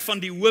plek van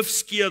die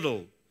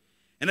hoofskedel.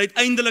 En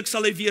uiteindelik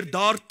sal hy weer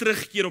daar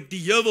terugkeer op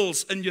die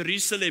heuwels in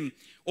Jerusalem,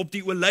 op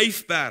die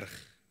Olyfberg.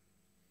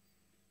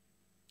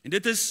 En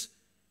dit is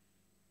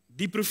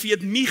die profeet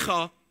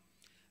Micha,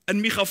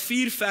 in Micha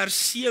 4 vers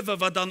 7,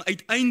 wat dan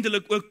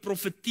uiteindelik ook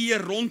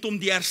profeteer rondom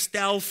die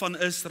herstel van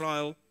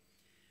Israel.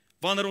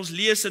 Wanneer ons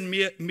lees in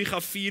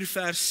Micha 4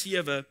 vers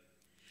 7,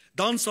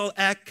 dan sal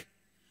ek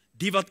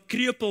die wat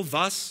krepeel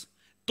was,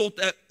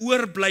 tot 'n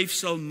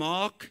oorblyfsel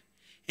maak,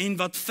 en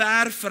wat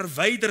ver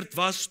verwyderd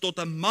was tot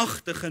 'n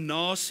magtige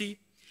nasie,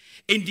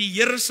 en die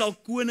Here sal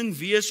koning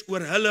wees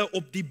oor hulle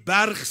op die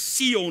berg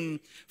Sion,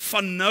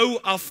 van nou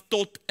af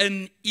tot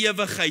in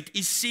ewigheid.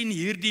 U sien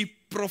hierdie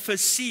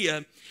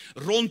profesie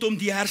rondom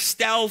die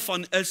herstel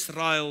van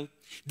Israel,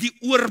 die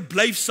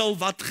oorblyfsel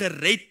wat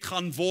gered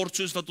gaan word,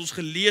 soos wat ons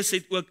gelees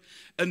het ook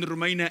in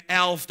Romeine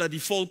 11, dat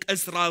die volk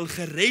Israel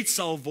gered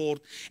sal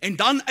word, en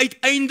dan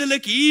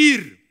uiteindelik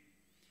hier,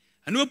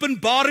 in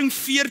Openbaring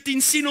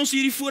 14 sien ons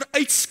hierdie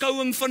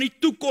vooruitskouing van die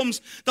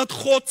toekoms, dat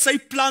God sy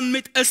plan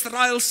met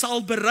Israel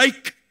sal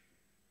bereik.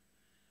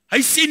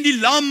 Hy sien die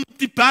lam op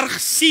die berg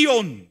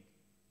Sion,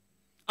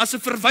 as 'n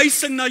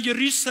verwysing na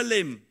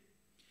Jerusalem.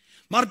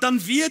 Maar dan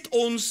weet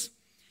ons,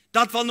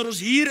 dat wanneer ons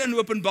hier in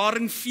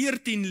Openbaring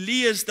 14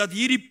 lees, dat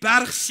hierdie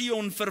berg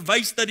Sion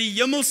verwys na die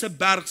hemelse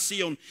berg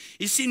Sion.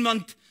 Jy sien,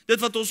 want dit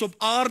wat ons op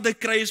aarde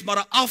kry is maar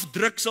 'n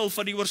afdruksel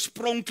van die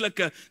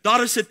oorspronklike.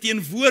 Daar is 'n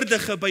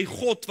teenwoordige by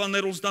God,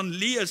 wanneer ons dan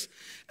lees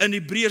in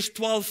Hebreërs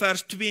 12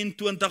 vers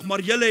 22,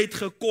 maar julle het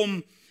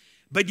gekom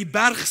by die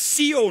berg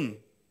Sion,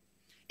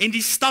 en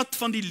die stad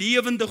van die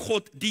lewende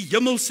God, die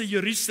hemelse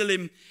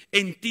Jerusalem,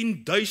 en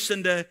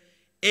 10.000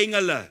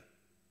 engele.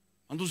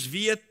 Want ons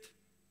weet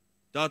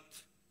dat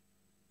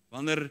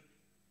wanneer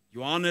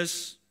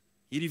Johannes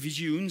hierdie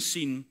visioen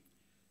sien,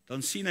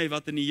 dan sien hy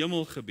wat in die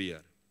hemel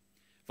gebeur.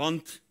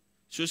 Want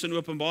soos in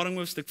Openbaring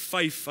hoofstuk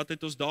 5, wat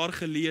het ons daar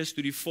gelees,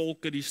 toe die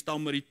volke, die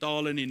stamme, die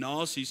tale en die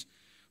nasies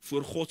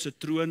voor God se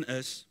troon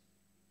is,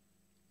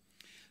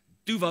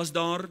 toe was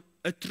daar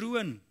 'n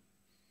troon,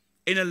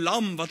 en 'n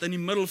lam wat in die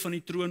middel van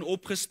die troon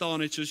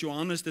opgestaan het, soos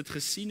Johannes dit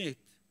gesien het.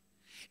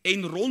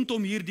 En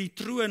rondom hierdie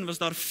troon was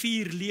daar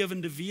 4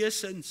 lewende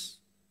wesens.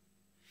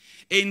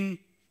 En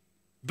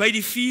by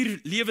die 4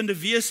 lewende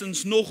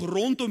wesens, nog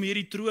rondom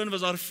hierdie troon,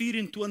 was daar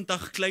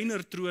 24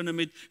 kleiner trone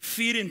met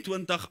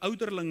 24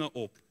 ouderlinge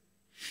op.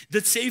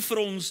 Dit sê vir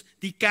ons,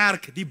 die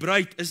kerk, die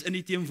bruid, is in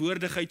die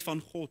teenwoordigheid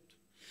van God.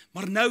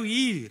 Maar nou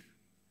hier,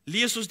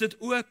 lees ons dit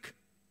ook.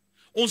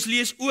 Ons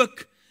lees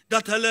ook,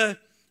 dat hulle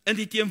in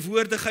die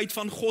teenwoordigheid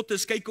van God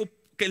is.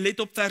 Let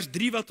op vers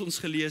 3 wat ons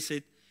gelees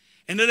het.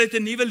 En hulle het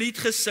 'n nuwe lied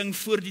gesing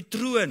voor die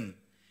troon,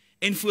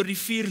 en voor die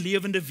 4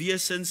 lewende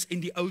wesens en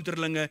die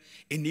ouderlinge,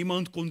 en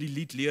niemand kon die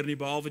lied leer nie,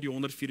 behalwe die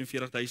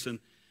 144.000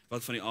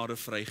 wat van die aarde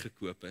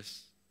vrygekoop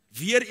is.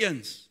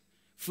 Weereens,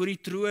 voor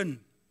die troon,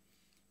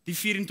 die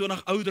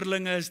 24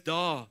 ouderlinge is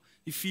daar,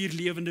 die 4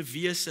 lewende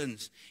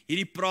wesens.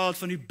 Hierdie praat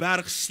van die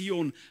berg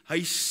Sion,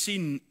 hy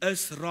sien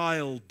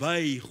Israel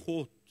by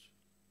God.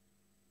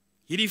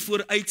 Hierdie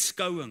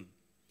vooruitskouing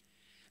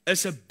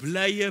is 'n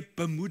blye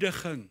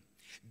bemoediging,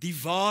 die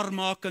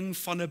waarmaking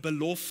van 'n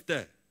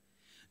belofte,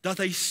 dat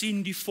hy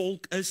sien die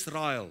volk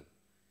Israel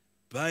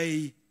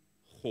by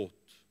God.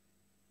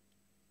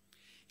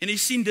 En jy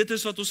sien, dit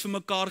is wat ons vir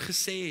mekaar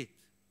gesê het.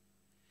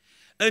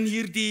 In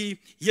hierdie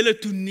hele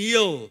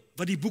toneel,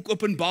 wat die boek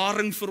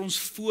Openbaring vir ons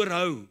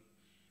voorhou,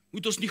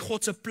 moet ons nie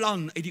God se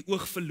plan uit die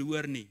oog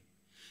verloor nie.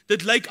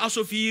 Dit lyk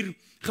asof hier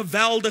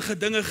geweldige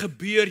dinge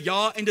gebeur,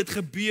 ja, en dit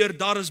gebeur,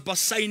 daar is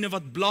bassyne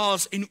wat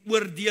blaas en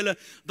oordele,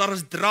 daar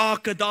is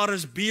drake, daar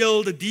is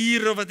beelde,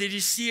 diere wat uit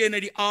die see en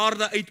uit die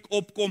aarde uit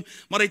opkom,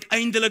 maar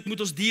uiteindelik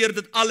moet ons deur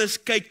dit alles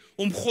kyk,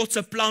 om God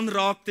se plan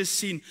raak te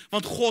sien,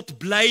 want God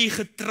bly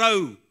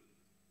getrou.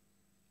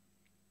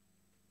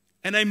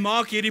 En hy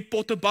maak hierdie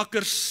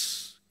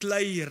pottebakkers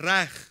klei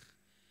reg,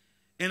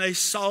 en hy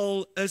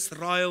sal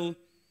Israel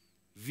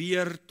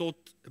weer tot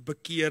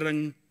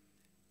bekering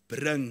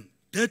bring.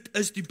 Dit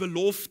is die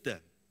belofte,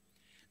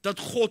 dat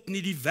God nie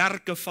die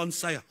werke van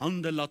sy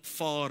hande laat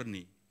vaar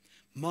nie,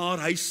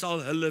 maar hy sal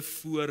hulle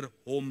voor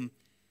hom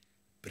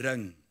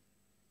bring.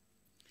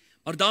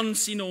 Maar dan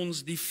sien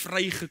ons die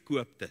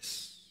vrygekooptes.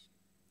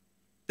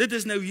 Dit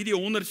is nou hierdie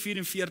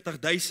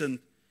 144.000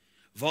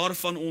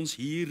 waarvan ons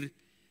hier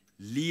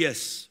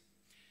lees.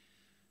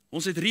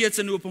 Ons het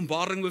reeds in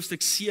Openbaring hoofstuk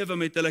 7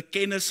 met hulle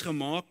kennis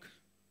gemaak,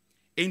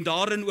 en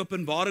daar in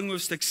Openbaring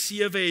hoofstuk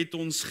 7 het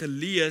ons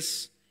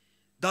gelees,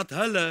 dat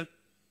hulle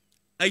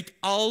uit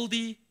al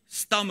die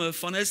stamme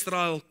van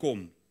Israel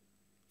kom.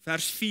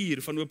 Vers 4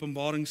 van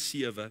Openbaring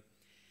 7.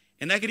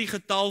 En ek het die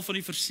getal van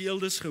die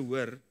verseeldes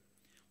gehoor,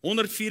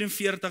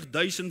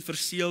 144.000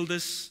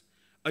 verseeldes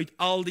uit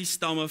al die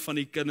stamme van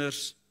die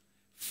kinders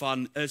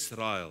van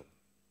Israel.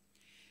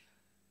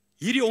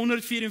 Hierdie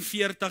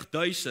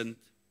 144.000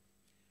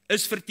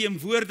 is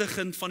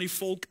verteenwoordigend van die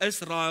volk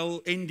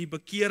Israel en die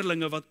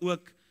bekeerlinge wat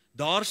ook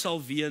daar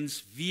sal weens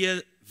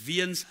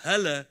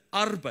hulle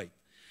arbeid.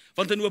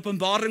 Want in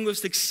Openbaring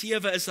hoofstuk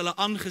 7 is hulle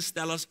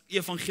aangestel as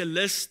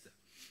evangeliste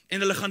en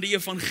hulle gaan die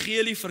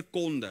evangelie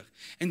verkondig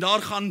en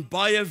daar gaan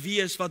baie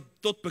wees wat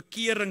tot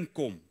bekering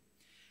kom.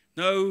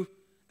 Nou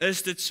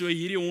is dit so,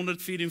 hierdie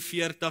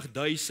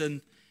 144.000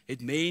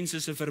 het mense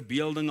se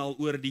verbeelding al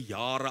oor die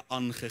jare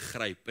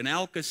aangegryp. En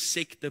elke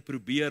sekte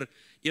probeer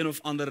een of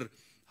ander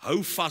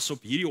hou vas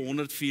op hierdie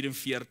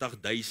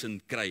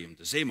 144.000 kry, om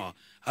te sê, maar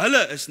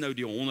hulle is nou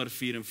die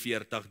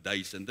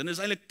 144.000. En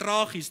is eintlik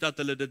tragies dat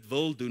hulle dit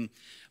wil doen,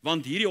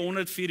 want hierdie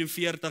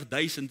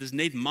 144.000 is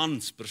net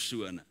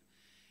manspersone.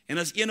 En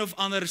as een of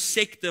ander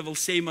sekte wil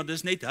sê, maar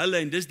dis net hulle,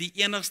 en dis die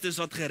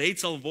enigstes wat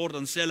gered sal word,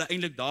 dan sê hulle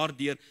eintlik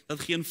daardeur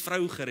dat geen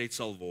vrou gered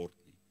sal word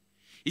nie.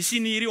 Jy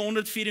sien, hierdie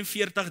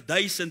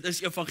 144.000 is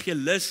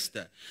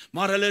evangeliste,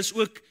 maar hulle is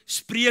ook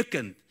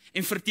sprekend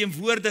en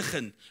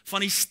verteenwoordigend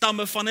van die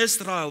stamme van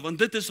Israel, want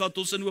dit is wat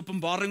ons in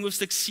Openbaring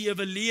hoofstuk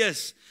 7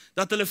 lees,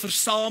 dat hulle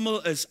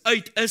versamel is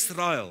uit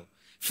Israel,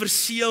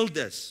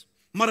 verseeldes,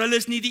 maar hulle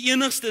is nie die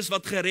enigstes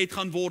wat gered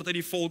gaan word uit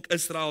die volk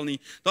Israel nie.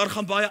 Daar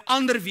gaan baie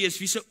ander wees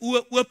wie se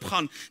oë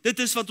oopgaan.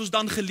 Dit is wat ons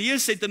dan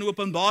gelees het in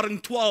Openbaring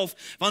 12,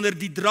 wanneer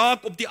die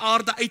draak op die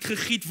aarde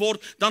uitgegiet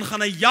word, dan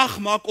gaan hy jag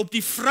maak op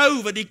die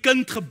vrou wat die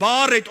kind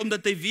gebaar het,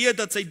 omdat hy weet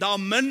dat sy daar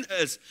min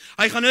is.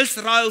 Hy gaan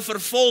Israel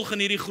vervolg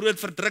in hierdie groot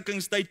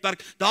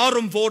verdrukkingstydperk.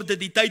 Daarom word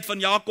dit die tyd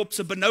van Jakob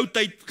se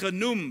benoudheid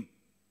genoem.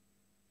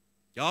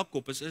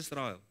 Jakob is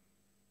Israel.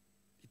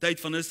 Die tyd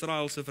van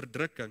Israel se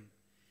verdrukking.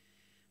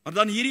 Maar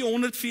dan hierdie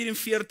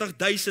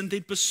 144.000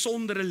 het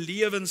besondere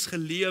lewens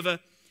gelewe,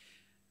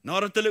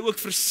 nadat hulle ook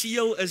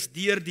verseël is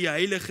deur die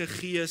Heilige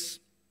Gees,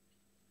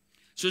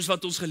 soos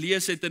wat ons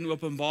gelees het in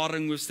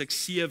Openbaring hoofstuk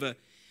 7.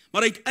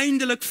 Maar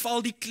uiteindelik val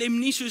die klem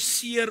nie so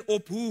seer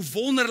op hoe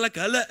wonderlik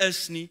hulle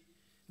is nie.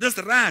 Dis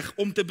reg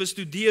om te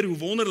bestudeer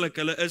hoe wonderlik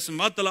hulle is en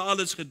wat hulle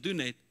alles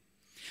gedoen het.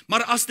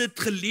 Maar as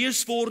dit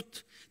gelees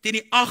word teen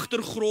die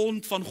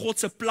agtergrond van God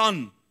se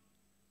plan,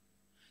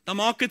 dan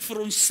maak dit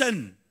vir ons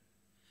sin,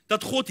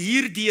 dat God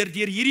deur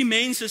hierdie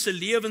mense se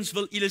lewens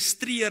wil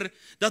illustreer,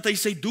 dat hy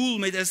sy doel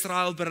met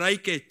Israel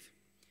bereik het.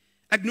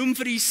 Ek noem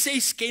vir die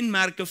 6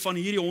 kenmerke van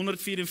hierdie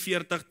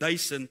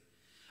 144.000,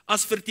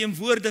 as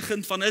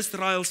verteenwoordigend van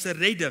Israel se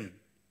redding.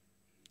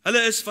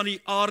 Hulle is van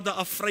die aarde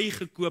af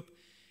vrygekoop,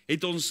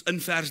 het ons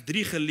in vers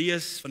 3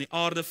 gelees, van die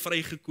aarde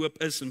vrygekoop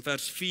is, in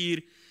vers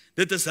 4,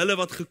 dit is hulle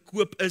wat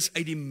gekoop is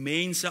uit die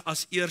mense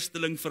as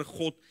eersteling vir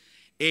God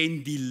en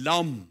die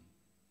lam.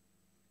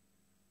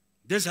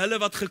 Dis hulle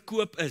wat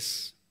gekoop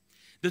is.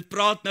 Dit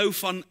praat nou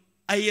van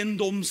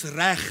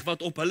eiendomsreg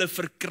wat op hulle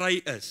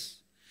verkry is.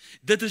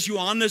 Dit is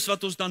Johannes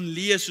wat ons dan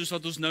lees, soos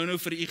wat ons nou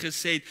vir u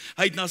gesê het.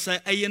 Hy het na sy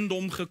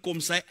eiendom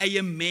gekom, sy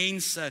eie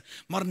mense,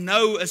 maar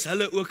nou is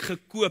hulle ook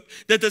gekoop.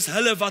 Dit is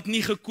hulle wat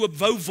nie gekoop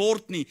wou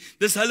word nie.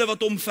 Dis hulle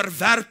wat hom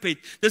verwerp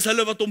het. Dis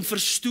hulle wat hom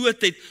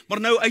verstoot het,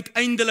 maar nou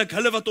uiteindelik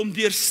hulle wat hom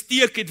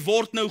deursteek het,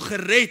 word nou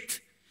gered.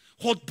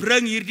 God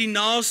bring hierdie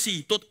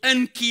nasie tot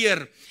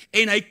inkeer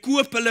en hy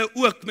koop hulle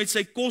ook met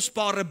sy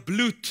kosbare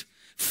bloed,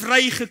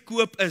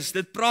 vrygekoop is.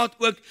 Dit praat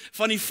ook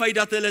van die feit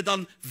dat hulle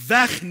dan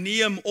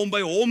wegneem om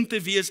by hom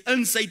te wees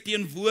in sy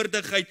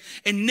teenwoordigheid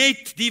en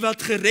net die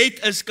wat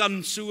gered is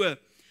kan so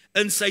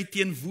in sy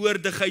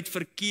teenwoordigheid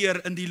verkeer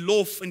in die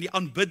lof en die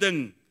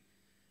aanbidding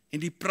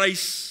en die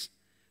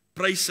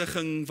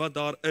prysiging wat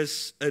daar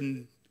is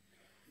in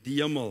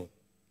die hemel.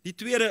 Die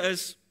tweede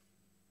is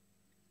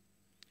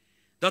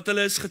dat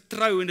hulle is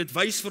getrou, en dit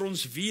wys vir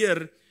ons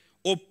weer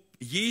op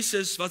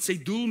Jesus wat sy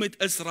doel met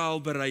Israel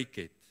bereik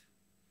het.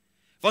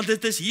 Want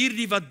dit is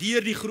hierdie wat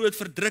deur die groot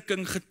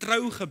verdrukking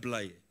getrou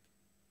gebly het.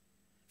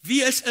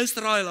 Wie is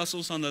Israel as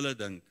ons aan hulle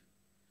dink?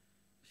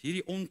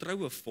 Hierdie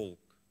ontroue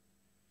volk.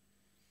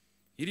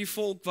 Hierdie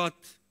volk wat,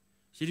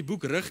 as jy die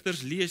boek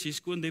Rigters lees, jy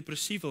skoon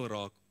depressief wil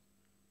raak,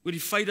 oor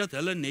die feit dat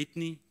hulle net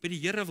nie by die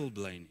Here wil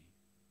bly nie.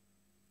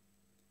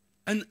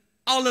 In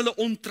al hulle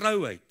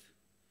ontrouheid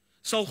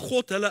sal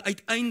God hulle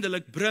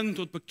uiteindelik bring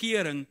tot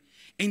bekering,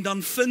 en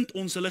dan vind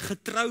ons hulle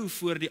getrou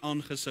voor die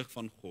aangesig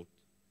van God.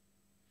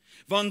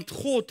 Want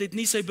God het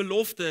nie sy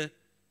belofte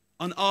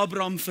aan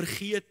Abraham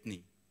vergeet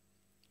nie.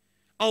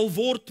 Al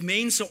word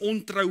mense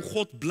ontrou,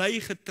 God bly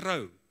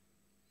getrou.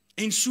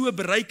 En so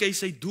bereik hy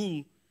sy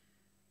doel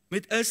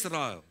met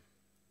Israel.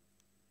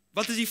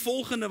 Wat is die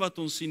volgende wat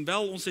ons sien?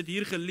 Wel, ons het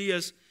hier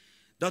gelees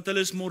dat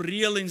hulle is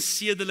moreel en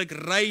sedelik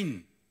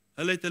rein.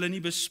 Hulle het hulle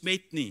nie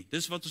besmet nie.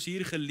 Dis wat ons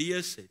hier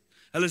gelees het.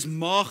 Hulle is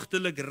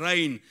maagdelik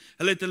rein.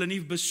 Hulle het hulle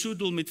nie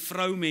besoedel met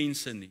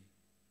vroumense nie.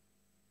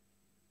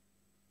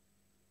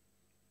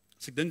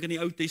 As ek dink in die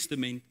Ou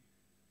Testament,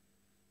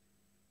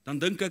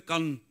 dan dink ek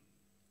aan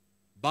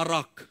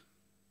Barak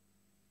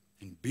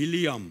en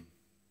Biliam.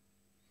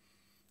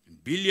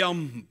 En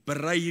Biliam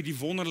berei hierdie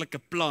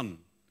wonderlike plan.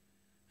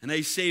 En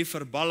hy sê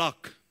vir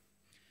Balak,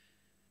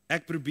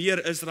 ek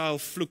probeer Israel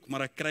vloek,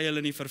 maar ek kry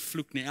hulle nie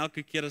vervloek nie.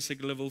 Elke keer as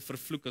ek hulle wil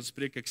vervloek, dan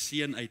spreek ek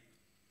seën uit.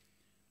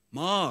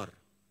 Maar,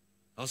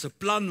 daar's 'n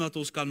plan wat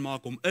ons kan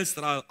maak om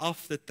Israel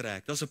af te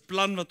trek. Daar's 'n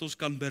plan wat ons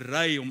kan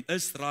berei om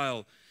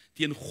Israel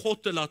teen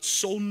God te laat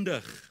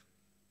sondig.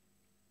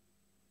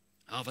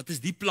 Wat is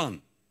die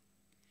plan?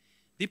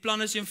 Die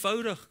plan is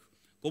eenvoudig.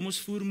 Kom ons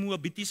voer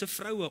Moabitiese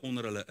vroue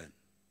onder hulle in.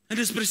 En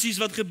dis presies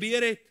wat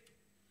gebeur het.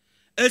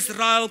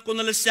 Israel kon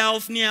hulle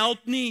self nie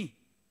help nie.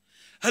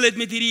 Hulle het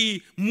met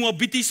hierdie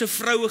Moabitiese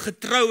vroue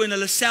getrou en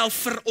hulle self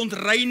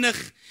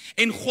verontreinig,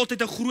 en God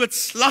het 'n groot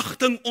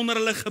slagting onder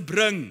hulle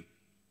gebring.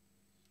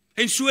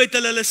 En so het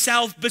hulle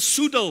self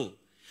besoedel.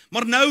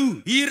 Maar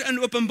nou, hier in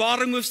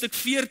Openbaring hoofstuk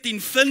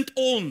 14, vind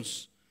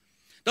ons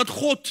dat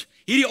God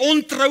hierdie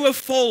ontroue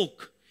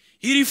volk,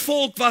 hierdie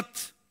volk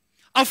wat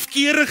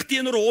afkerig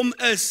teenoor hom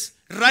is,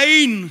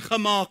 rein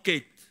gemaak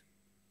het.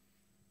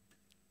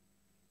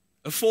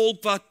 'n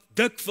Volk wat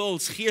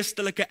dikwels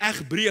geestelike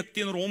egbreek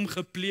teenoor hom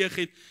gepleeg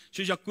het,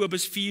 soos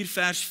Jakobus 4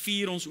 vers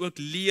 4 ons ook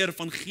leer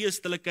van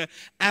geestelike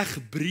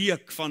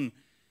egbreek, van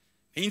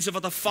mense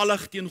wat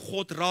afvallig teen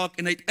God raak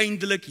en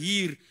uiteindelik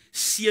hier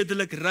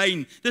sedelik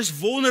rein. Dis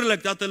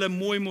wonderlik dat hulle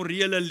mooi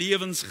morele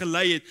lewens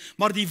gelei het,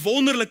 maar die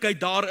wonderlikheid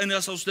daarin is,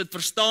 as ons dit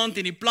verstaan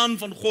teen die plan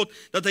van God,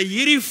 dat hy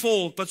hierdie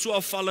volk wat so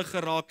afvallig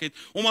geraak het,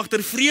 om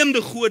agter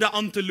vreemde gode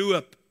aan te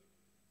loop,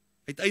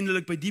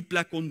 uiteindelik by die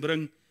plek kon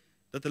bring,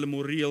 dat hulle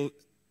moreel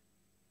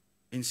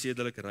en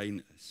sedelik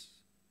rein is.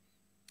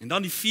 En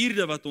dan die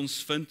vierde wat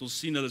ons vind, ons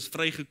sien hulle is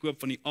vrygekoop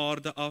van die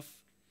aarde af,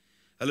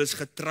 hulle is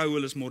getrou,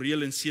 hulle is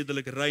moreel en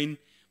sedelik rein,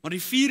 maar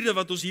die vierde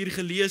wat ons hier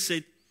gelees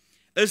het,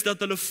 is dat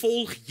hulle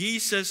volg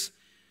Jesus,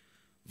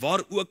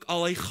 waar ook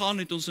al hy gaan,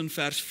 het ons in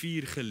vers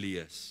 4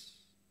 gelees.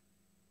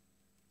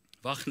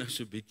 Wag nou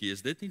so 'n bietjie,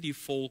 is dit nie die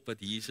volk wat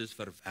Jesus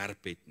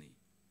verwerp het nie?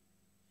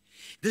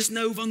 Dis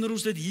nou, wanneer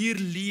ons dit hier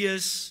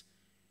lees,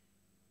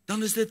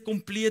 dan is dit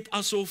kompleet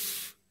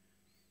asof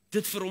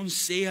dit vir ons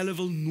sê, hulle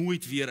wil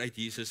nooit weer uit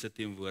Jesus se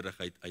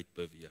teenwoordigheid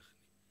uitbeweeg nie.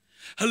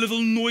 Hulle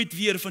wil nooit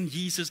weer van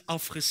Jesus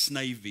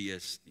afgesny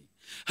wees nie.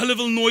 Hulle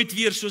wil nooit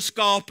weer so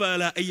skape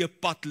hulle eie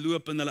pad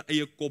loop en hulle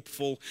eie kop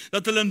volg.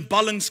 Dat hulle in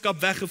ballingskap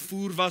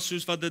weggevoer was,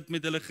 soos wat dit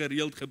met hulle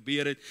gereeld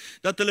gebeur het.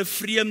 Dat hulle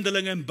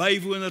vreemdelinge en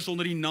bywoners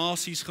onder die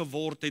nasies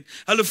geword het.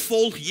 Hulle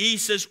volg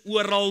Jesus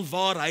oral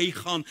waar hy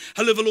gaan.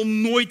 Hulle wil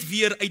hom nooit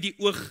weer uit die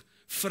oog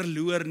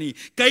verloor nie.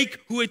 Kyk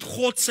hoe het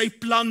God sy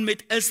plan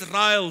met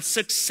Israel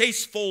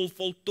suksesvol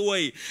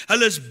voltooi.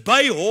 Hulle is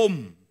by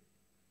hom.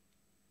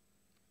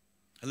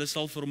 Hulle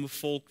sal vir hom 'n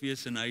volk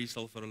wees en hy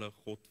sal vir hulle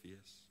 'n God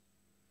wees.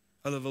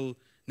 Hulle wil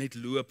net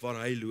loop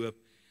waar hy loop.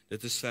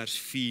 Dit is vers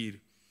 4.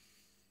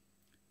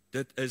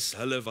 Dit is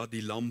hulle wat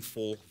die lam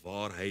volg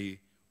waar hy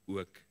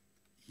ook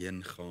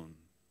heen gaan.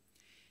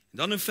 En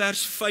dan in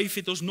vers 5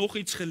 het ons nog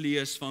iets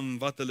gelees van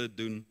wat hulle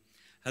doen.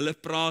 Hulle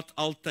praat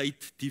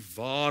altyd die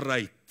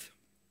waarheid.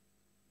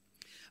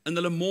 In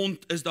hulle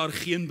mond is daar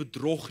geen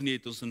bedrog nie,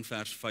 het ons in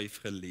vers 5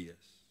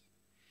 gelees.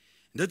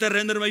 Dit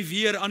herinner my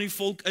weer aan die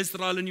volk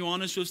Israel in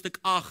Johannes hoofstuk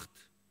 8,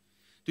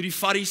 toe die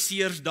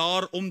fariseërs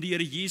daar om die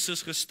Here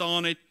Jesus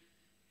gestaan het,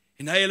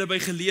 en hy hulle by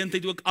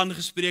geleentheid ook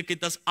aangespreek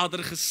het as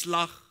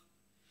addergeslag,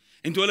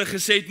 en toe hulle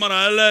gesê het, maar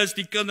hulle is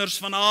die kinders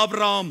van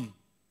Abraham,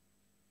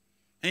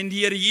 en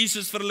die Here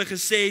Jesus vir hulle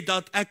gesê het,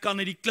 dat ek kan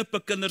uit die klippe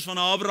kinders van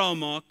Abraham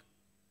maak,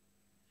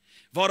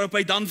 waarop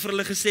hy dan vir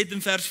hulle gesê het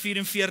in vers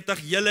 44,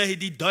 julle het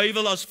die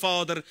duiwel as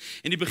vader,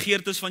 en die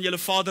begeertes van julle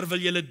vader wil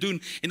julle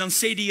doen, en dan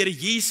sê die Here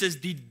Jesus,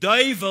 die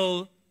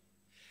duiwel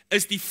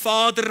is die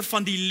vader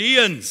van die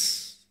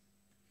leuns,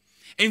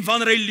 en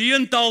wanneer hy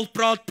leuntaal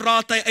praat,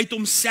 praat hy uit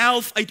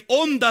homself uit,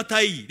 omdat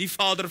hy die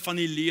vader van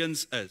die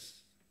leuns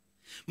is.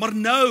 Maar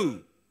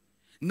nou,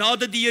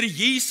 nadat die Here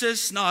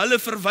Jesus na hulle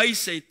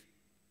verwys het,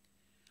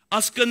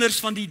 as kinders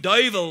van die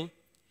duiwel,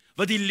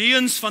 wat die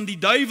leuns van die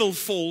duiwel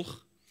volg,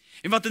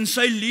 en wat in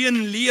sy leuen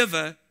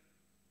lewe,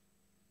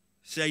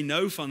 sê hy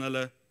nou van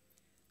hulle,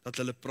 dat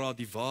hulle praat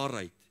die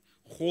waarheid.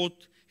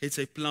 God het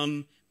sy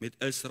plan met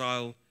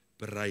Israel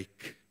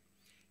bereik.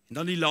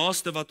 En dan die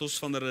laaste wat ons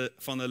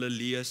van hulle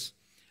lees,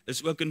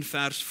 is ook in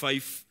vers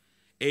 5,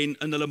 en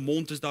in hulle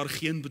mond is daar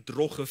geen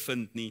bedrog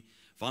gevind nie,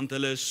 want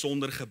hulle is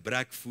sonder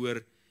gebrek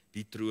voor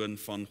die troon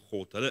van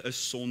God. Hulle is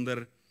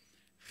sonder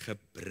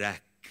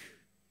gebrek.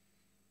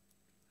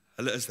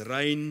 Hulle is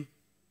rein,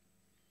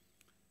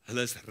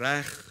 hulle is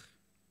reg,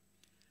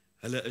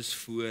 hulle is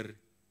voor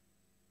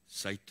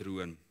sy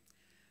troon.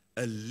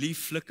 'n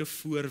lieflike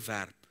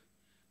voorwerp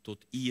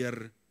tot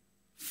eer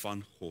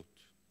van God.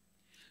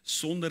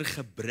 Sonder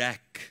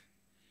gebrek,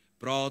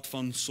 praat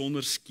van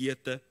sonder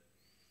skete,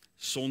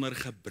 sonder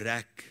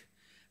gebrek.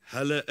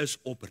 Hulle is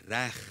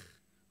opreg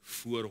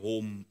voor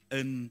hom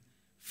in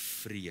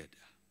vrede.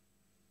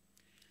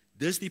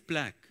 Dis die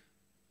plek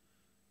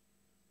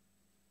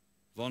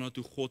waarna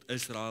toe God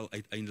Israel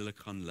uiteindelik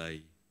gaan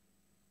lei.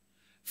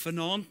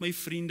 Vanaand, my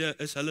vriende,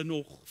 is hulle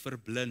nog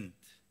verblind.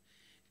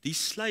 Die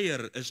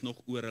sluier is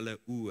nog oor hulle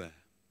oë.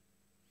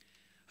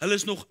 Hulle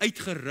is nog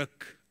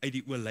uitgeruk uit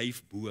die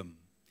olyfboom.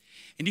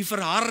 En die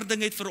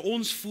verharding het vir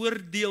ons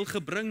voordeel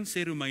gebring,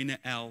 sê Romeine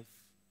 11.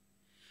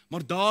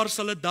 Maar daar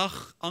sal 'n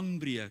dag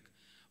aanbreek,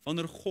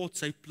 wanneer God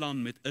sy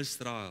plan met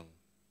Israel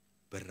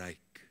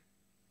bereik.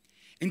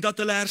 En dat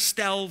hulle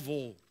herstel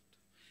word,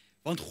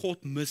 want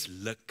God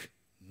misluk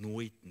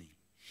nooit nie.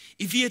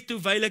 Jy weet,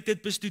 terwyl ek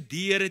dit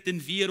bestudeer het en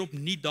weer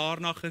opnuut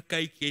daarna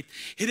gekyk het,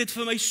 het dit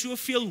vir my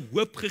soveel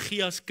hoop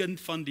gegee as kind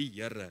van die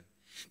Here.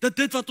 Dat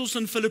dit wat ons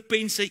in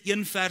Filippense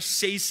 1 vers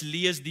 6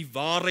 lees, die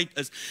waarheid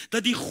is,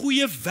 dat die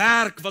goeie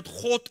werk wat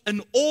God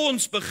in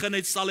ons begin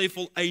het, sal hy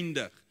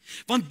volëindig.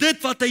 Want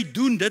dit wat hy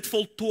doen, dit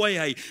voltooi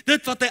hy.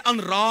 Dit wat hy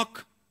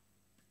aanraak,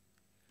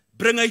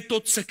 bring hy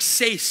tot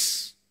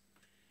sukses.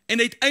 En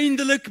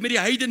uiteindelik met die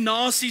heidene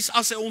nasies,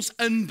 as hy ons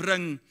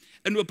inbring,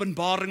 in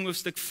Openbaring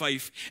hoofstuk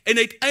 5, en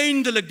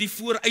uiteindelik die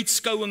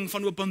vooruitskouing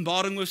van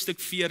Openbaring hoofstuk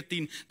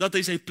 14, dat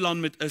hy sy plan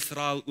met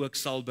Israel ook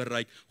sal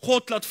bereik.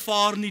 God laat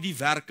vaar nie die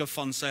werke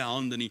van sy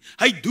hande nie.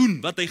 Hy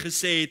doen wat hy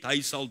gesê het, hy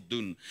sal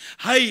doen.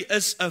 Hy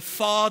is 'n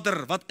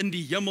Vader wat in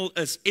die hemel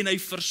is, en hy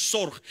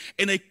versorg,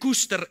 en hy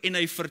koester, en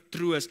hy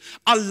vertroos.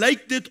 Al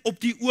lyk dit op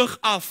die oog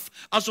af,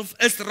 asof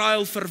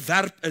Israel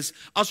verwerp is,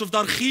 asof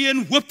daar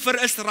geen hoop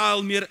vir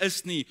Israel meer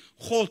is nie.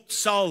 God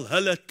sal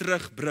hulle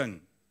terugbring.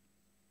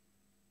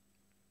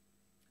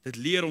 Dit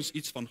leer ons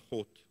iets van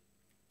God,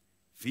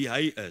 wie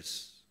hy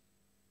is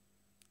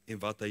en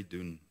wat hy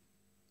doen.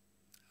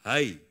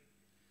 Hy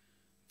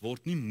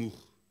word nie moeg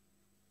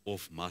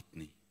of mat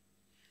nie.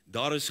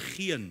 Daar is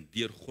geen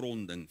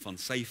deurgronding van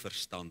sy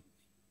verstand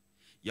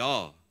nie.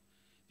 Ja,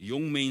 die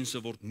jong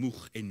mense word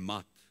moeg en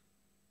mat,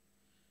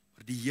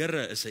 maar die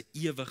Here is 'n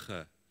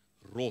ewige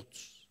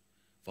rots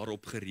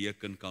waarop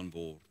gereken kan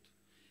word.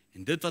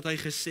 En dit wat hy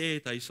gesê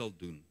het hy sal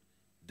doen,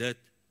 dit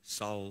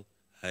sal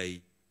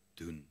hy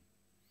doen.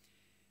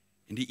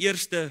 En die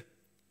eerste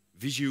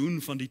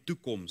visioen van die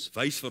toekoms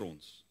wys vir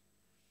ons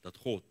dat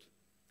God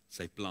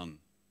sy plan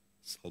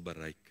sal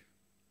bereik.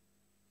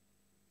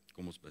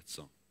 Kom ons bid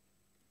saam.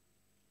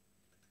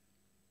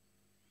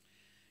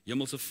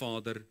 Hemelse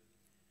Vader,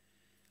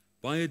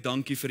 baie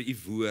dankie vir u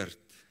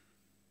woord.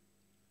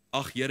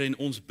 Ag Here, en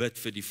ons bid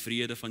vir die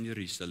vrede van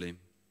Jerusalem.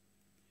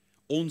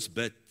 Ons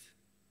bid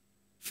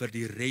vir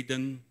die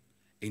redding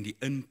en die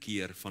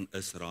inkeer van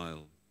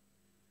Israel.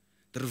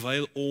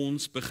 Terwyl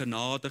ons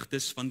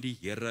begenadigdes van die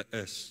Here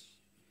is,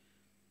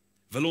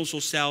 wil ons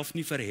onsself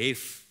nie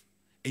verhef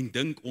en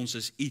dink ons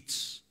is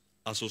iets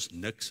as ons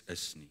niks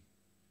is nie.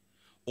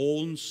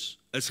 Ons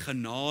is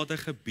genade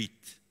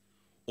gebied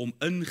om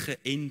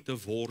ingeënt te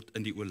word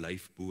in die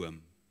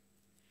olyfboom.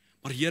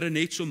 Maar Here,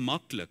 net so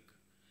maklik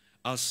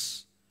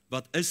as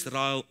wat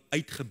Israel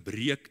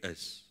uitgebreek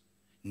is,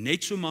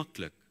 net so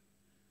maklik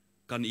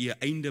kan u 'n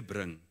einde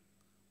bring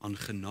aan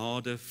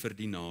genade vir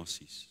die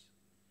nasies.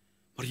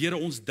 Maar Here,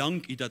 ons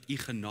dank u dat u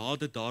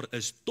genade daar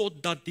is,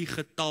 totdat die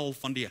getal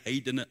van die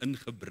heidene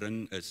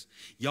ingebring is.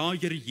 Ja,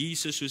 Here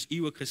Jesus, soos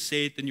u ook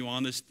gesê het in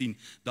Johannes 10,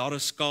 daar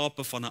is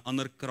skape van 'n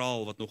ander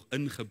kraal wat nog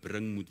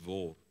ingebring moet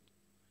word.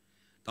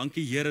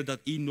 Dankie Here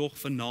dat u nog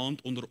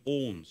vanaand onder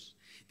ons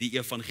die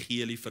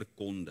evangelie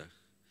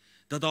verkondig,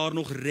 dat daar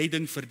nog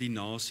redding vir die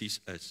nasies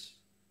is.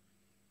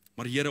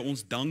 Maar Here,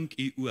 ons dank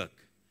u ook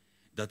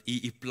dat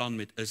u plan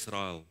met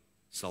Israel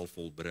sal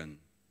volbring.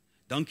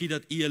 Dankie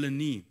dat u hulle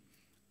nie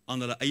aan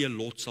hulle eie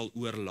lot sal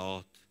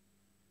oorlaat,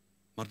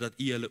 maar dat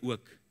u hulle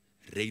ook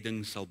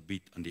redding sal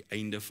bied aan die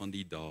einde van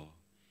die dae.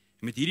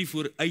 En met hierdie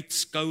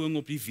vooruitskouing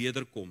op die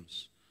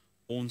wederkoms,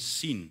 ons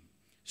sien,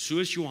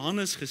 soos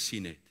Johannes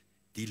gesien het,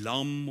 die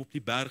lam op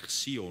die berg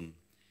Sion,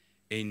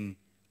 en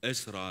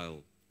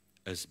Israel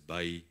is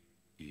by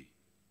u.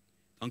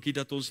 Dankie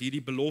dat ons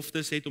hierdie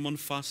beloftes het om aan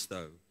vas te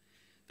hou,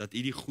 dat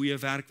u die goeie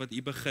werk wat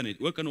u begin het,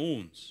 ook in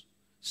ons,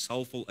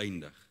 sal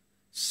volëindig,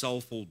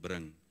 sal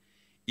volbring.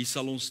 U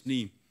sal ons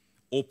nie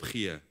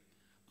opgee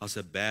as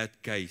 'n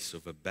bad case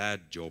of 'n bad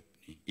job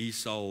nie. U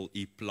sal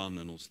U plan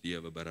in ons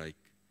lewe bereik.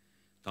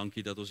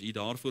 Dankie dat ons U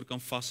daarvoor kan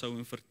vashou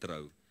en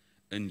vertrou.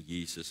 In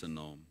Jesus se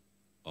naam.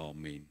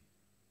 Amen.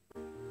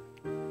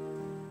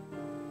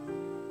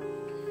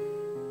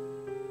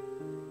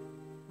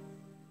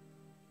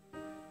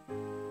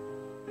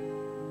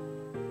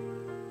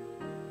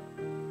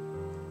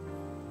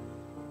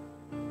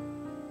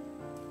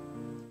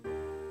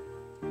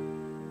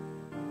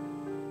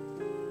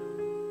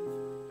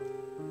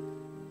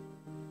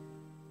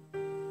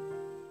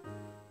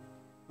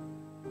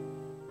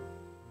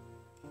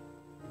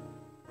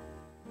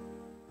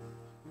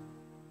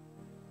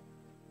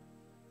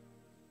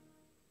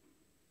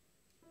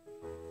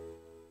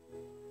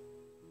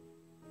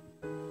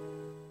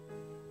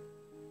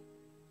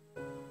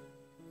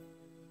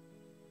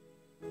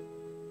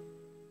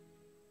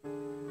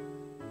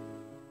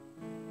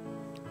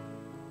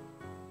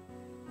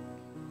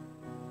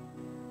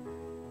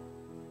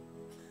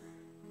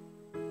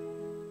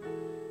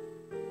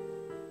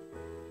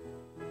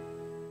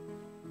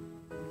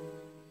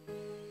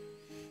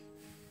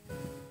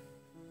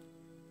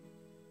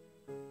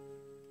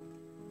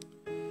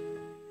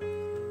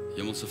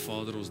 Hemelse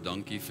Vader, ons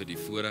dankie vir die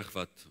voorreg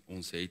wat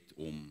ons het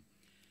om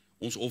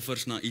ons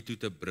offers na U toe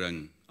te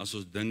bring. As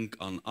ons dink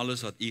aan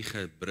alles wat U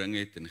gebring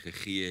het en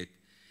gegee het,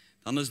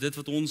 dan is dit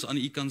wat ons aan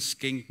U kan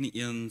skenk nie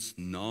eens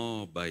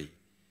naby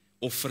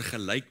of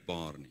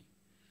vergelykbaar nie.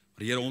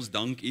 Maar Here, ons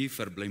dank U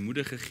vir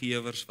blymoedige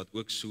gewers wat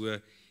ook so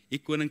U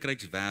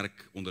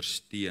koninkrykswerk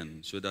ondersteun,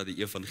 sodat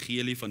die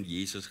evangelie van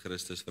Jesus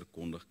Christus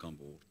verkondig kan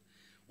word.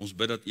 Ons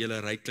bid dat U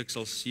hulle ryklik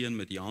sal seën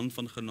met die hand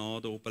van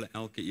genade op hulle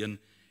elkeen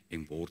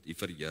en word U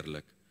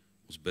verheerlik.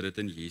 Ons bid dit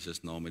in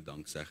Jesus naam met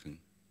danksegging.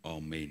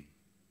 Amen.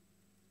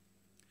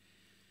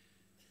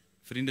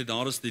 Vriende,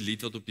 daar is die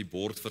lied wat op die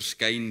bord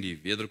verskyn, die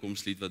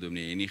wederkomslied wat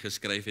Dominee Henny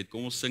geskryf het.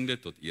 Kom ons sing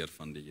dit tot eer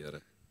van die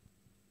Here.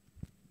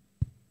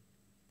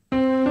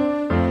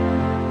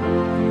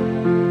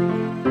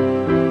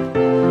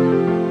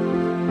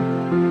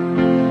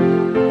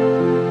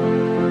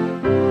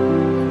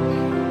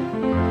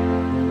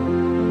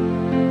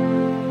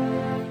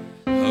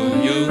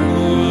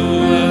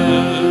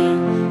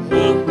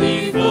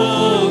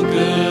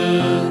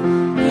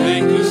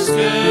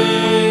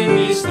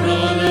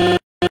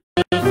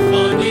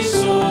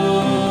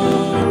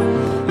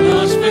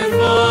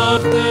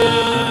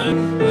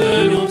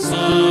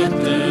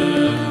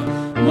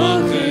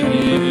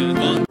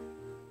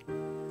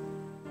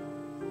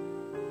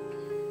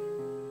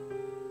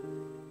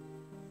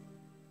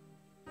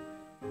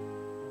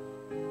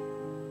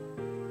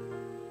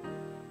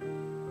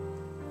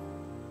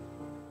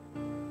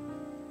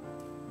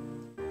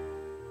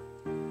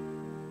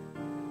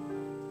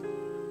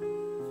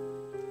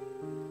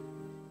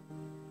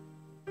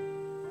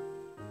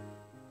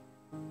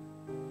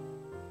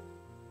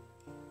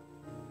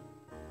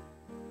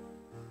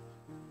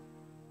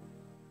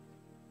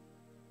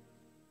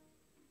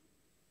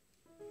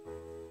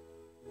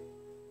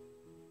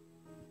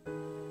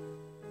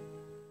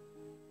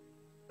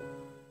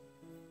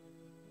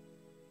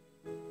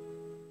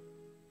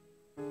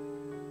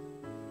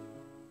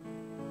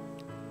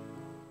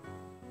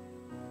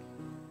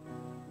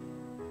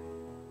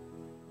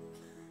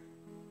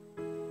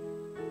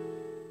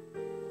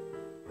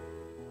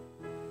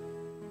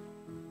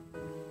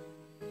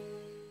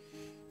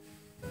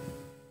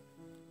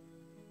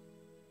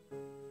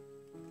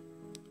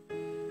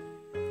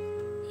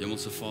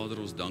 Hemelse Vader,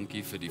 ons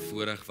dankie vir die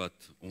voorreg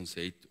wat ons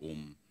het om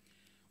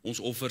ons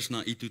offers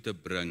na U toe te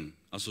bring.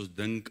 As ons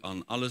dink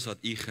aan alles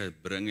wat U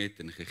gebring het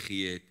en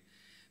gegee het,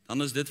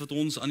 dan is dit wat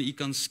ons aan U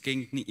kan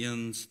skenk nie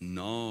eens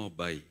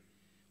naby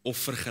of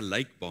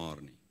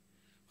vergelykbaar nie.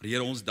 Maar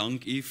Here, ons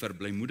dank U vir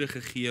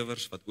blymoedige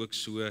gewers wat ook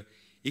so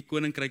U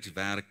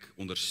koninkrykswerk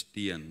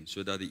ondersteun,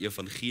 sodat die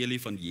evangelie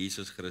van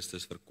Jesus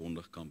Christus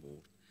verkondig kan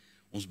word.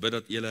 Ons bid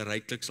dat U hulle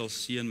ryklik sal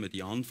seën met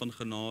die hand van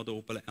genade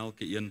op hulle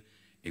elkeen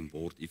en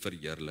word U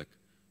verheerlik.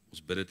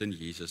 Ons bid dit in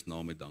Jesus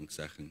naam met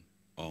danksegging.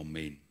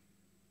 Amen.